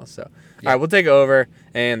Cardinals. So all right, we'll take over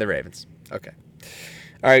and the Ravens. Okay.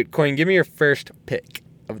 All right, Coyne, give me your first pick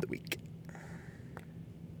of the week.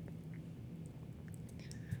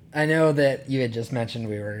 I know that you had just mentioned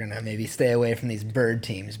we were gonna maybe stay away from these bird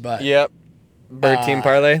teams, but Yep. Bird team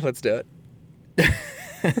parlay. Let's do it.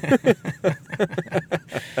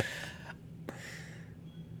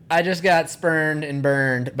 I just got spurned and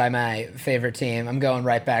burned by my favorite team. I'm going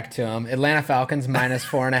right back to them. Atlanta Falcons minus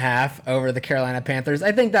 4.5 over the Carolina Panthers.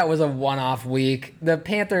 I think that was a one-off week. The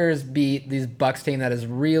Panthers beat these Bucs team that is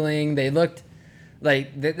reeling. They looked like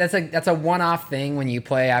that's a one-off thing when you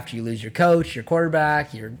play after you lose your coach, your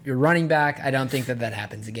quarterback, your running back. I don't think that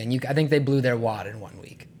happens again. I think they blew their wad in 1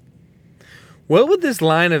 week. What would this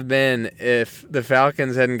line have been if the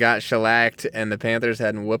Falcons hadn't got shellacked and the Panthers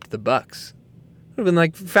hadn't whooped the Bucs? It would have been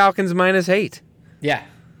like Falcons minus 8. Yeah.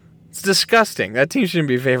 It's disgusting. That team shouldn't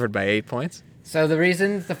be favored by 8 points. So the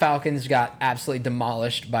reason the Falcons got absolutely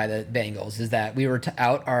demolished by the Bengals is that we were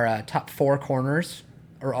out. Our top 4 corners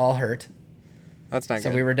are all hurt. That's not good.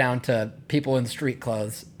 So we were down to people in street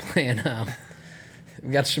clothes playing.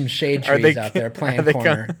 We got some shade trees out there playing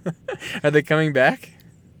corner. Are they coming back?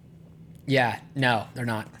 Yeah, no, they're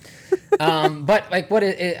not. But like,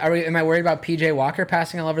 am I worried about PJ Walker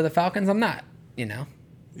passing all over the Falcons? I'm not.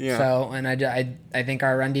 Yeah. So, and I think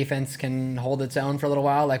our run defense can hold its own for a little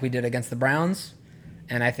while, like we did against the Browns,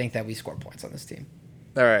 and I think that we score points on this team.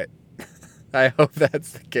 All right. I hope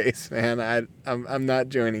that's the case, man. I'm not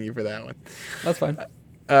joining you for that one. That's fine.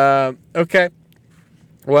 Okay.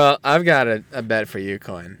 Well, I've got a bet for you,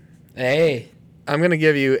 Coyne. Hey. I'm going to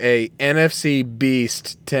give you a NFC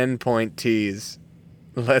Beast 10-point tease.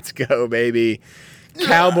 Let's go, baby.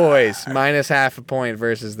 Cowboys minus half a point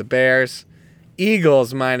versus the Bears.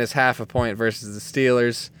 Eagles minus half a point versus the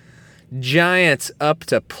Steelers. Giants up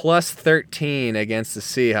to plus 13 against the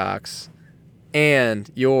Seahawks. And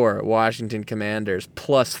your Washington Commanders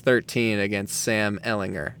plus 13 against Sam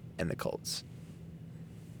Ehlinger and the Colts.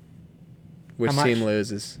 Which team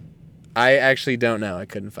loses? I actually don't know. I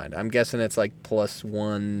couldn't find it. I'm guessing it's like plus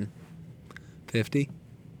 150.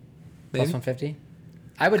 Plus 150?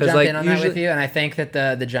 I would jump in on that with you, and I think that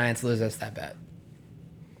the Giants lose us that bet.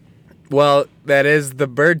 Well, that is the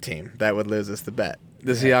bird team that would lose us the bet.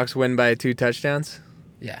 The Seahawks win by 2 touchdowns?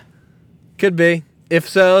 Yeah. Could be. If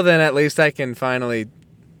so, then at least I can finally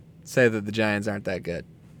say that the Giants aren't that good.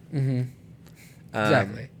 Mm-hmm.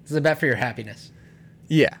 Exactly. This is a bet for your happiness.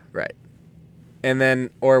 Yeah, right. And then,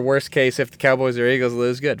 or worst case, if the Cowboys or Eagles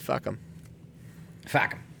lose, good. Fuck them.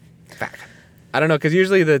 Fuck them. I don't know, because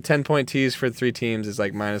usually the 10-point tease for 3 teams is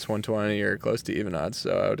like minus 120 or close to even odds.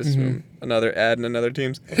 So I would assume another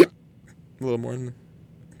team's a little more than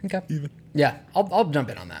even. Yeah, I'll jump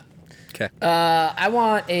in on that. Okay. I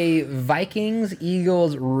want a Vikings,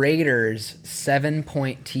 Eagles, Raiders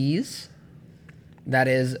 7-point tease. That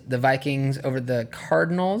is the Vikings over the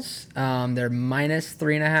Cardinals. They're minus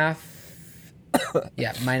 3.5.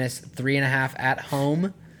 Yeah, minus 3.5 at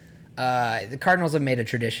home. The Cardinals have made a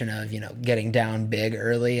tradition of, getting down big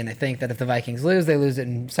early, and I think that if the Vikings lose, they lose it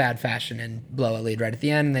in sad fashion and blow a lead right at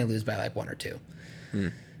the end, and they lose by like 1 or 2.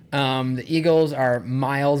 The Eagles are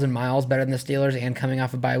miles and miles better than the Steelers and coming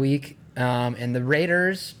off a bye week. And the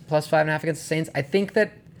Raiders plus 5.5 against the Saints. I think this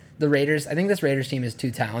Raiders team is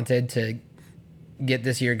too talented to get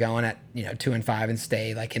this year going at 2-5 and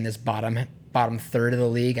stay like in this bottom third of the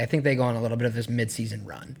league. I think they go on a little bit of this midseason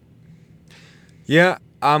run. Yeah,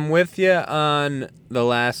 I'm with you on the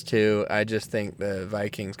last 2. I just think the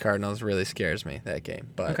Vikings Cardinals really scares me, that game.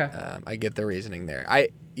 But I get the reasoning there. I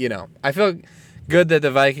feel good that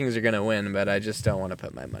the Vikings are going to win, but I just don't want to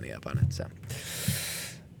put my money up on it. So,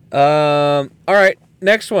 all right,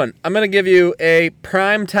 next one. I'm going to give you a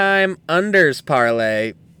primetime unders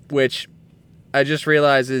parlay, which I just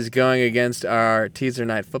realized is going against our teaser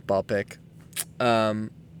night football pick.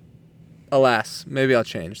 alas, maybe I'll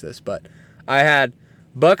change this, but I had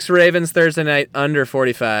Bucks Ravens Thursday night under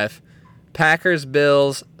 45, Packers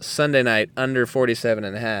Bills Sunday night under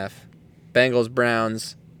 47.5, Bengals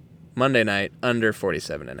Browns Monday night under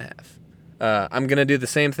 47.5. I'm going to do the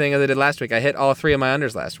same thing as I did last week. I hit all 3 of my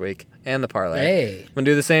unders last week and the parlay. Hey. I'm going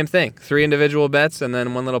to do the same thing. 3 individual bets and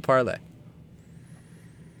then 1 little parlay.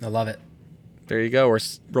 I love it. There you go. We're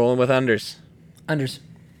rolling with unders. Unders.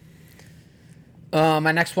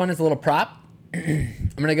 My next one is a little prop. I'm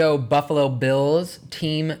going to go Buffalo Bills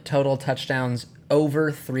team total touchdowns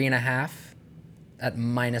over 3.5 at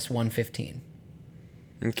 -115.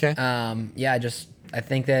 Okay. I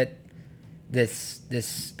think that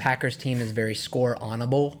this Packers team is very score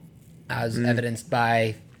onable, as evidenced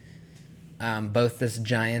by both this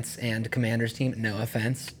Giants and Commanders team. No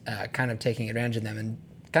offense, kind of taking advantage of them and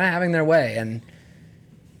kind of having their way. And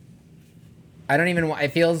I don't even.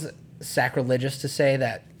 It feels sacrilegious to say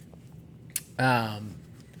that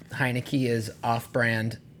Heineke is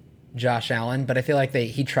off-brand Josh Allen, but I feel like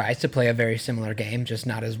he tries to play a very similar game, just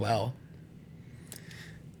not as well.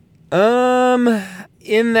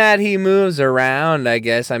 In that he moves around, I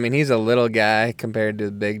guess. I mean, he's a little guy compared to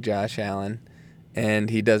the big Josh Allen, and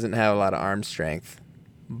he doesn't have a lot of arm strength,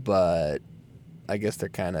 but I guess they're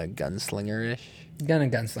kind of gunslinger-ish.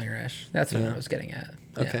 Gunslinger-ish. That's what I was getting at.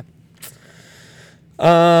 Okay.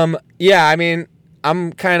 Yeah, I mean,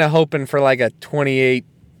 I'm kind of hoping for like a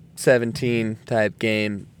 28-17 type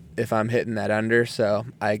game if I'm hitting that under,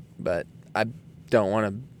 but I don't want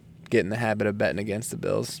to get in the habit of betting against the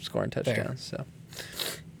Bills scoring touchdowns. So,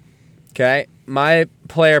 okay, my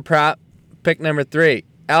player prop pick number 3,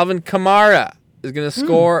 Alvin Kamara is going to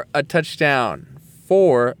score a touchdown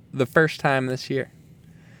for the first time this year.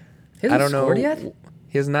 He hasn't scored yet?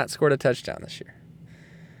 He has not scored a touchdown this year.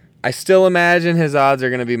 I still imagine his odds are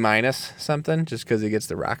going to be minus something just because he gets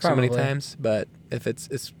the rock so many times. But if it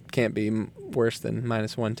can't be worse than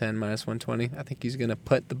 -110, -120, I think he's going to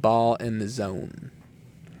put the ball in the zone.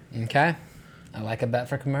 Okay. I like a bet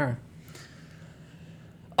for Kamara.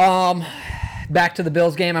 Back to the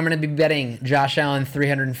Bills game. I'm going to be betting Josh Allen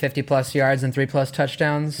 350-plus yards and 3+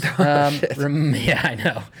 touchdowns. Yeah, I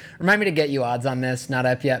know. Remind me to get you odds on this. Not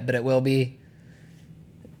up yet, but it will be.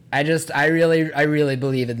 I really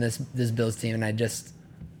believe in this Bills team, and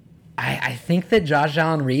I think that Josh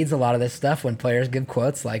Allen reads a lot of this stuff when players give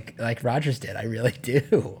quotes like Rodgers did. I really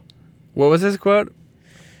do. What was his quote?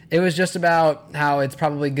 It was just about how it's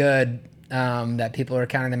probably good that people are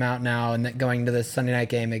counting them out now, and that going to this Sunday night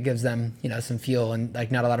game, it gives them some fuel and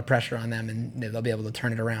like not a lot of pressure on them, and they'll be able to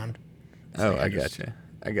turn it around. So I gotcha.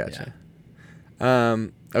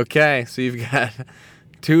 Okay, so you've got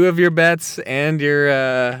 2 of your bets and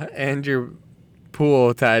your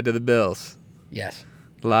pool tied to the Bills. Yes.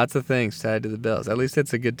 Lots of things tied to the Bills. At least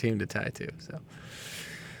it's a good team to tie to. So,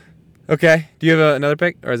 okay. Do you have another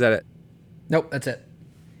pick, or is that it? Nope, that's it.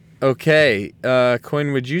 Okay,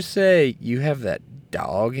 Coyne, would you say you have that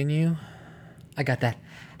dog in you? I got that.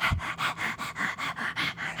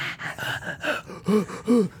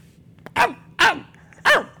 Ow, ow,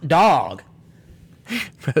 ow, dog.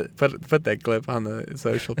 Put that clip on the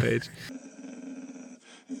social page.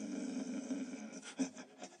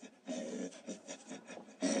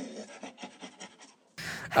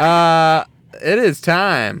 It is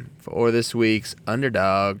time for this week's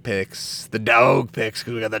underdog picks. The dog picks,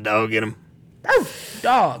 because we got the dog in them.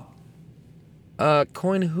 Dog.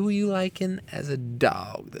 Coyne, who you liking as a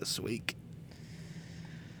dog this week?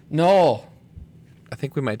 Knoll. I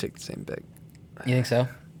think we might take the same pick. You think so?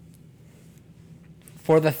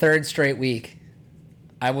 For the 3rd straight week,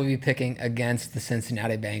 I will be picking against the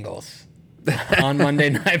Cincinnati Bengals on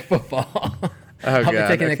Monday Night Football. I'll be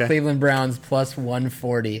taking the Cleveland Browns plus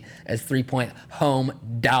 140 as 3-point home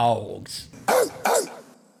dogs.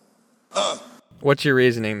 What's your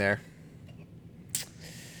reasoning there?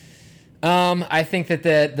 I think that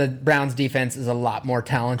the Browns defense is a lot more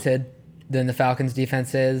talented than the Falcons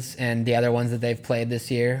defense is, and the other ones that they've played this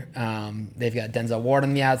year. They've got Denzel Ward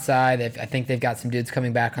on the outside. I think they've got some dudes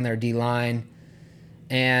coming back on their D-line.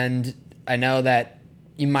 And I know that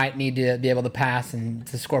you might need to be able to pass and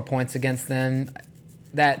to score points against them.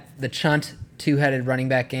 The Chunt 2-headed running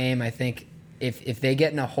back game, I think if they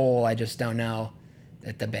get in a hole, I just don't know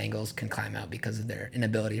that the Bengals can climb out because of their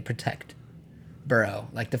inability to protect Burrow.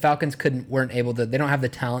 Like the Falcons weren't able to. They don't have the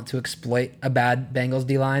talent to exploit a bad Bengals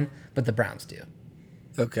D-line, but the Browns do.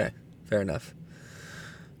 Okay, fair enough.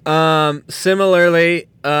 Similarly,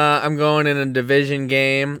 I'm going in a division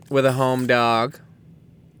game with a home dog.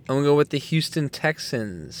 I'm going to go with the Houston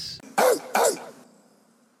Texans.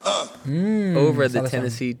 over the saw this one.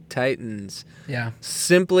 Tennessee Titans. Yeah.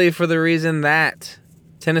 Simply for the reason that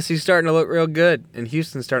Tennessee's starting to look real good and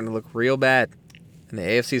Houston's starting to look real bad. And the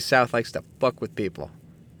AFC South likes to fuck with people.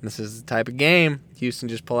 And this is the type of game Houston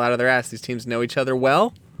just pull out of their ass. These teams know each other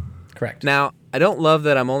well. Correct. Now, I don't love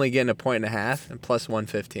that I'm only getting 1.5 and plus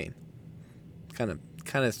 115. Kind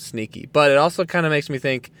of sneaky. But it also kind of makes me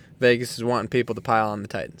think Vegas is wanting people to pile on the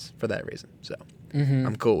Titans for that reason. So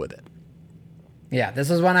I'm cool with it. Yeah, this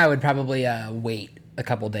is one I would probably wait a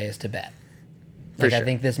couple days to bet. Like, sure. I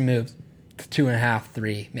think this moves to 2.5,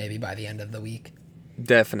 3 maybe by the end of the week.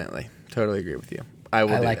 Definitely. Totally agree with you. I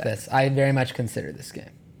will I do like that. this. I very much consider this game.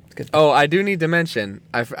 It's good. Oh, I do need to mention,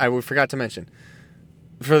 I forgot to mention,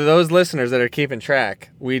 for those listeners that are keeping track,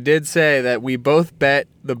 we did say that we both bet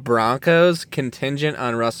the Broncos contingent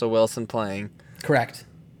on Russell Wilson playing. Correct.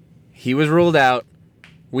 He was ruled out.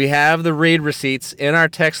 We have the read receipts in our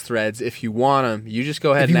text threads. If you want them, you just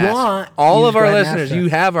go ahead and ask. All of our listeners, you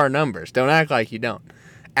have our numbers. Don't act like you don't.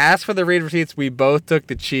 Ask for the read receipts. We both took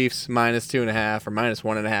the Chiefs minus 2.5 or minus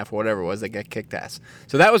 1.5 or whatever it was that got kicked ass.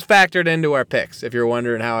 So that was factored into our picks, if you're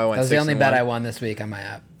wondering how I went. That was the only bet I won this week on my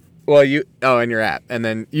app. Well, in your app. And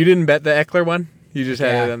then you didn't bet the Eckler one? You just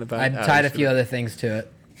had it on the pod? I tied a few other things to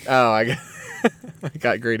it. Oh, I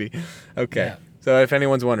got greedy. Okay. Yeah. So if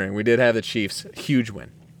anyone's wondering, we did have the Chiefs. Huge win.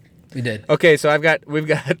 We did. Okay, so we've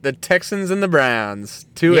got the Texans and the Browns,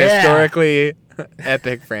 two historically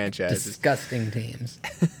epic franchises. Disgusting teams.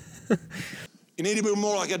 You need to be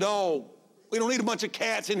more like a dog. We don't need a bunch of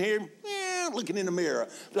cats in here looking in the mirror.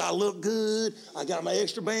 Do I look good? I got my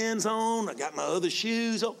extra bands on. I got my other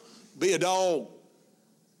shoes on. Be a dog.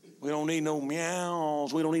 We don't need no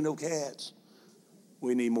meows. We don't need no cats.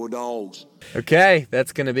 We need more dogs. Okay,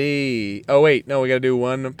 that's going to be... Oh, wait. No, we got to do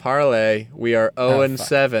one parlay. We are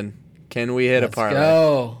 0-7. Can we hit a parlay? Let's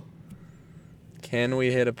go. Can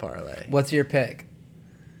we hit a parlay? What's your pick?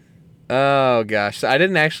 Oh, gosh. So I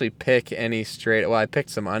didn't actually pick any straight... Well, I picked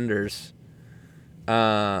some unders.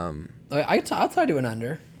 I'll tie to an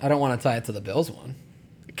under. I don't want to tie it to the Bills one.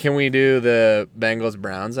 Can we do the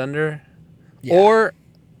Bengals-Browns under? Yeah. Or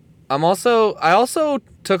I also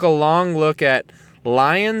took a long look at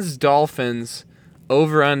Lions-Dolphins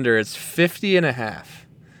over-under. It's 50.5.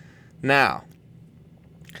 Now,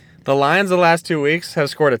 the Lions the last 2 weeks have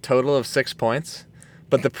scored a total of 6 points,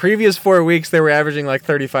 but the previous 4 weeks they were averaging like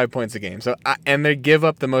 35 points a game. And they give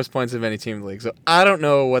up the most points of any team in the league. So I don't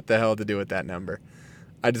know what the hell to do with that number.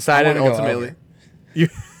 I decided ultimately.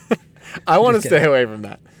 I want to stay away from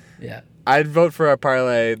that. Yeah. I'd vote for our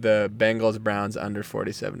parlay, the Bengals-Browns under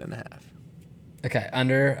 47.5. Okay,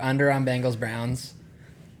 under on Bengals-Browns.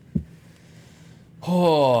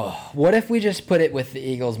 Oh, what if we just put it with the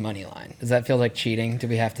Eagles money line? Does that feel like cheating? Do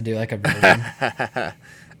we have to do like a version?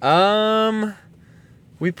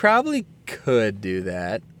 We probably could do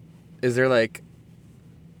that. Is there like,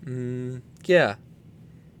 yeah.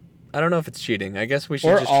 I don't know if it's cheating. I guess we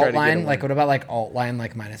should just try to get a win. Like what about like alt line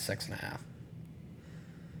like minus 6.5?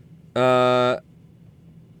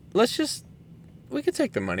 We could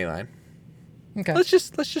take the money line. Okay. Let's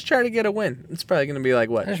just try to get a win. It's probably going to be like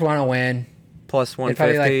what? I just want to win. Plus 150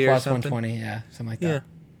 probably like or plus something. 120, yeah, something like Yeah.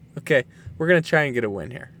 that. Okay, we're going to try and get a win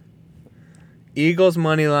here. Eagles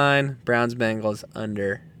money line, Browns Bengals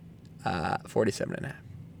under 47.5.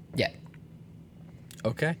 Yeah.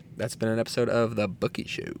 Okay, that's been an episode of The Bookie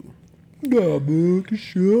Show. The Bookie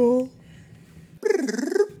Show.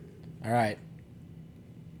 All right.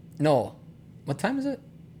 Knoll, what time is it?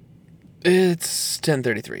 It's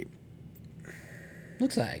 10:33.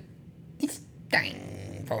 Looks like it's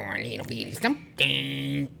time for a little bit of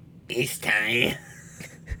something. It's time.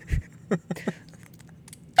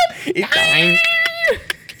 It's time.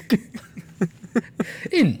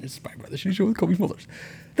 Inspired by the Shitty Show with Kobe Smulders.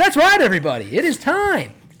 That's right, everybody. It is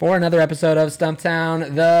time for another episode of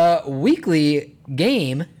Stumptown, the weekly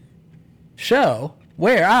game show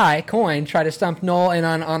where I, Coyne, try to stump Knoll, and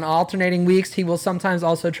on alternating weeks, he will sometimes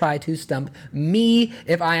also try to stump me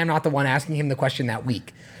if I am not the one asking him the question that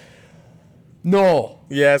week. Knoll.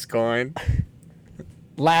 Yes, Coyne.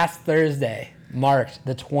 Last Thursday marked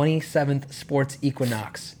the 27th sports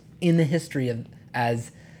equinox in the history of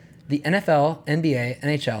as the NFL, NBA,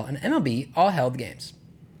 NHL, and MLB all held games.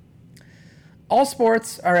 All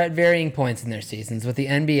sports are at varying points in their seasons, with the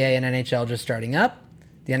NBA and NHL just starting up,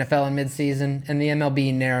 the NFL in midseason, and the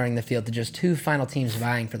MLB narrowing the field to just 2 final teams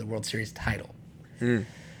vying for the World Series title. I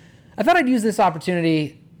thought I'd use this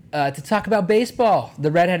opportunity to talk about baseball,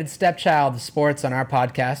 the redheaded stepchild of sports on our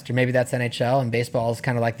podcast, or maybe that's NHL, and baseball is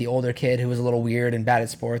kind of like the older kid who was a little weird and bad at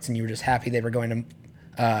sports, and you were just happy they were going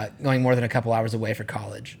more than a couple hours away for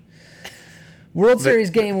college. World Series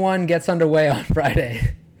Game 1 gets underway on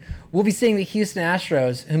Friday. We'll be seeing the Houston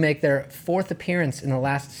Astros, who make their 4th appearance in the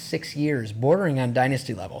last 6 years, bordering on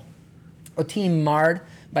dynasty level. A team marred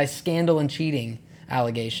by scandal and cheating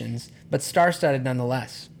allegations, but star-studded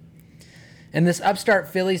nonetheless. And this upstart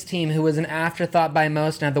Phillies team, who was an afterthought by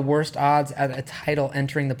most and had the worst odds at a title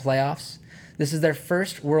entering the playoffs, this is their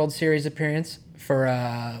first World Series appearance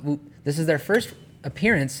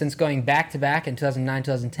since going back-to-back in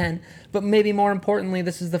 2009-2010, but maybe more importantly,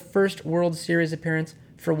 this is the first World Series appearance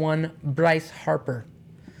for one Bryce Harper.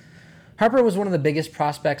 Harper was one of the biggest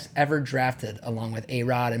prospects ever drafted, along with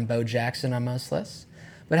A-Rod and Bo Jackson on most lists,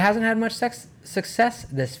 but hasn't had much success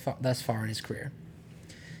thus far in his career.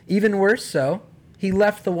 Even worse so, he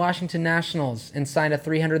left the Washington Nationals and signed a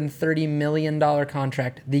 $330 million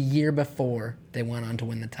contract the year before they went on to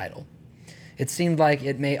win the title. It seemed like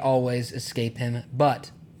it may always escape him,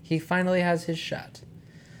 but he finally has his shot.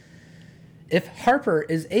 If Harper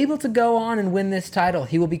is able to go on and win this title,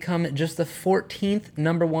 he will become just the 14th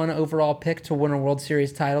number 1 overall pick to win a World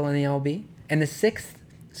Series title in the MLB, and the 6th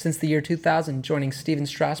since the year 2000, joining Steven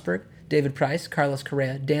Strasburg, David Price, Carlos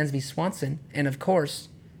Correa, Dansby Swanson, and of course,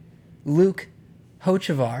 Luke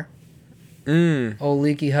Hochevar. Old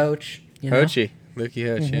Leaky Hoch. Hochy. Lukey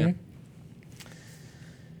Hoch, yeah.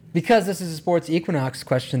 Because this is a sports equinox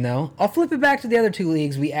question, though, I'll flip it back to the other 2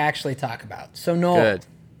 leagues we actually talk about. So, Knoll. Good.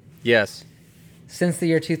 Yes. Since the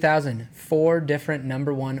year 2000, 4 different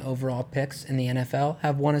number 1 overall picks in the NFL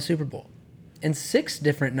have won a Super Bowl, and 6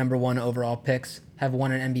 different number 1 overall picks have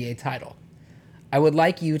won an NBA title. I would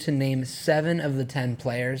like you to name 7 of the 10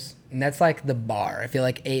 players, and that's like the bar. I feel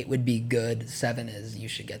like 8 would be good. 7 is you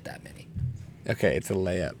should get that many. Okay, it's a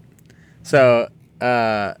layup. So,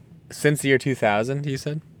 since the year 2000, you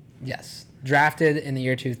said? Yes. Drafted in the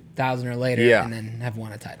year 2000 or later, and then have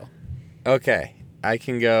won a title. Okay, I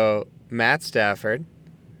can go Matt Stafford.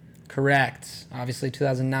 Correct. Obviously,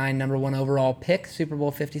 2009 number 1 overall pick, Super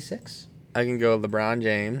Bowl 56. I can go LeBron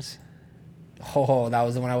James. Oh, that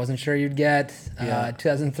was the one I wasn't sure you'd get. Yeah.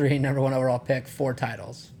 2003 number 1 overall pick, 4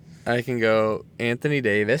 titles. I can go Anthony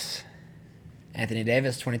Davis. Anthony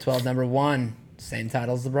Davis, 2012 number 1, same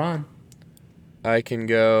title as LeBron. I can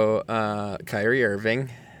go Kyrie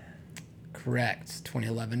Irving. Correct.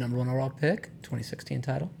 2011 number 1 overall pick, 2016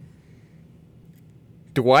 title.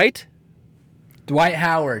 Dwight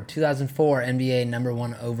Howard, 2004 NBA number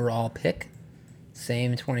 1 overall pick,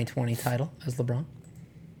 same 2020 title as LeBron.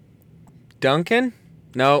 Duncan?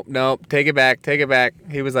 Nope. Take it back.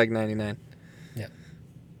 He was like 99. Yep.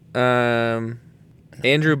 Andrew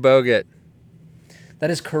Bogut. That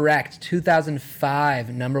is correct. 2005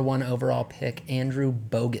 number 1 overall pick, Andrew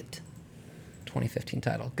Bogut. 2015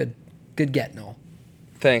 title. Good get, Knoll.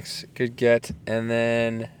 Thanks. Good get. And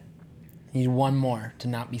then Need one more to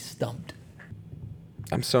not be stumped.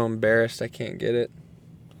 I'm so embarrassed I can't get it.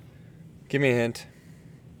 Give me a hint.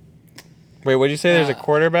 Wait, what'd you say? There's a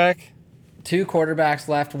quarterback? 2 quarterbacks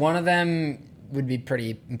left. One of them would be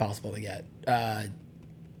pretty impossible to get.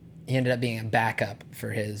 He ended up being a backup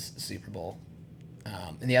for his Super Bowl.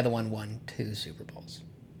 And the other one won 2 Super Bowls.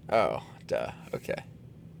 Oh, duh. Okay.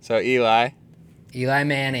 So Eli. Eli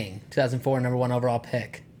Manning, 2004 number 1 overall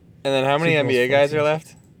pick. And then how many Super Bowls NBA guys 14. are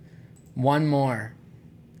left? One more.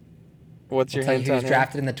 What's your I'll tell hint you, he on was him?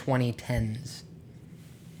 drafted in the 2010s.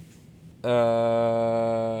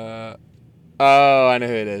 Oh, I know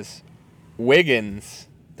who it is. Wiggins.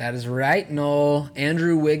 That is right, Noel.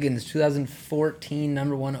 Andrew Wiggins, 2014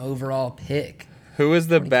 number 1 overall pick. Who was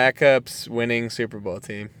the backups winning Super Bowl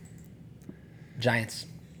team? Giants.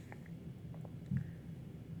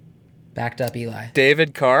 Backed up Eli.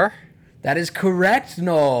 David Carr? That is correct,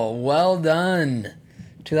 Noel. Well done.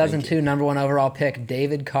 2002 number 1 overall pick,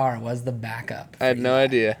 David Carr was the backup. I had no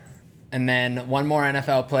idea. And then one more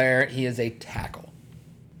NFL player. He is a tackle.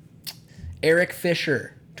 Eric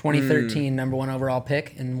Fisher, 2013 number 1 overall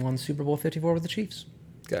pick, and won Super Bowl 54 with the Chiefs.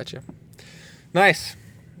 Gotcha. Nice.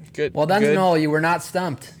 Good. Well done, good. Noel. You were not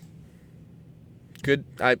stumped. Good.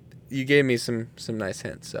 You gave me some nice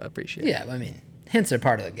hints, so I appreciate it. Yeah, I mean, hints are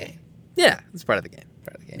part of the game. Yeah, it's part of the game.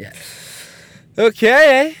 Yeah.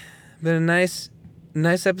 Okay. Been a nice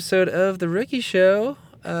episode of The Rookie Show.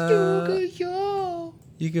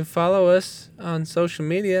 You can follow us on social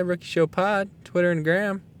media, Rookie Show Pod, Twitter and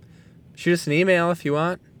Gram. Shoot us an email if you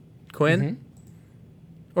want, Quinn. Mm-hmm.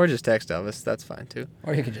 Or just text Elvis. That's fine, too.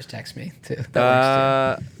 Or you could just text me, too.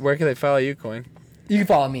 That works, Where can they follow you, Coyne? too. You can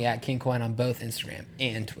follow me at King Coyne on both Instagram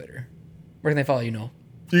and Twitter. Where can they follow you, Noel?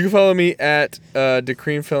 You can follow me at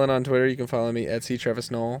DeCreamFillin on Twitter. You can follow me at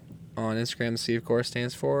CTravisKnoll on Instagram. C, of course,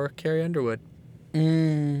 stands for Carrie Underwood.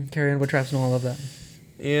 Carrie Underwood, Travis Noel, I love that.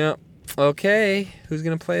 Yeah. Okay, who's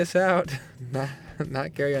gonna play us out?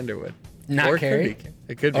 Not Carrie Underwood. Not Or Carrie.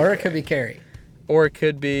 It could be. Or Carrie. it could be Carrie. Or it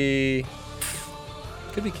could be.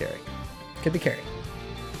 Could be Carrie. Could be Carrie.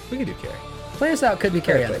 We could do Carrie. Play us out. Could be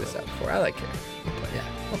Carrie. I played this out before. I like Carrie. Yeah.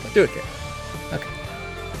 We'll do it, Carrie. Okay.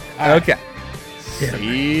 All right. Okay.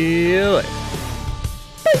 See you later.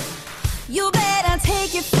 You better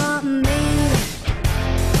take it from me.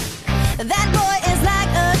 That boy is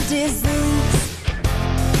like a disease.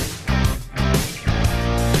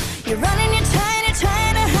 You're running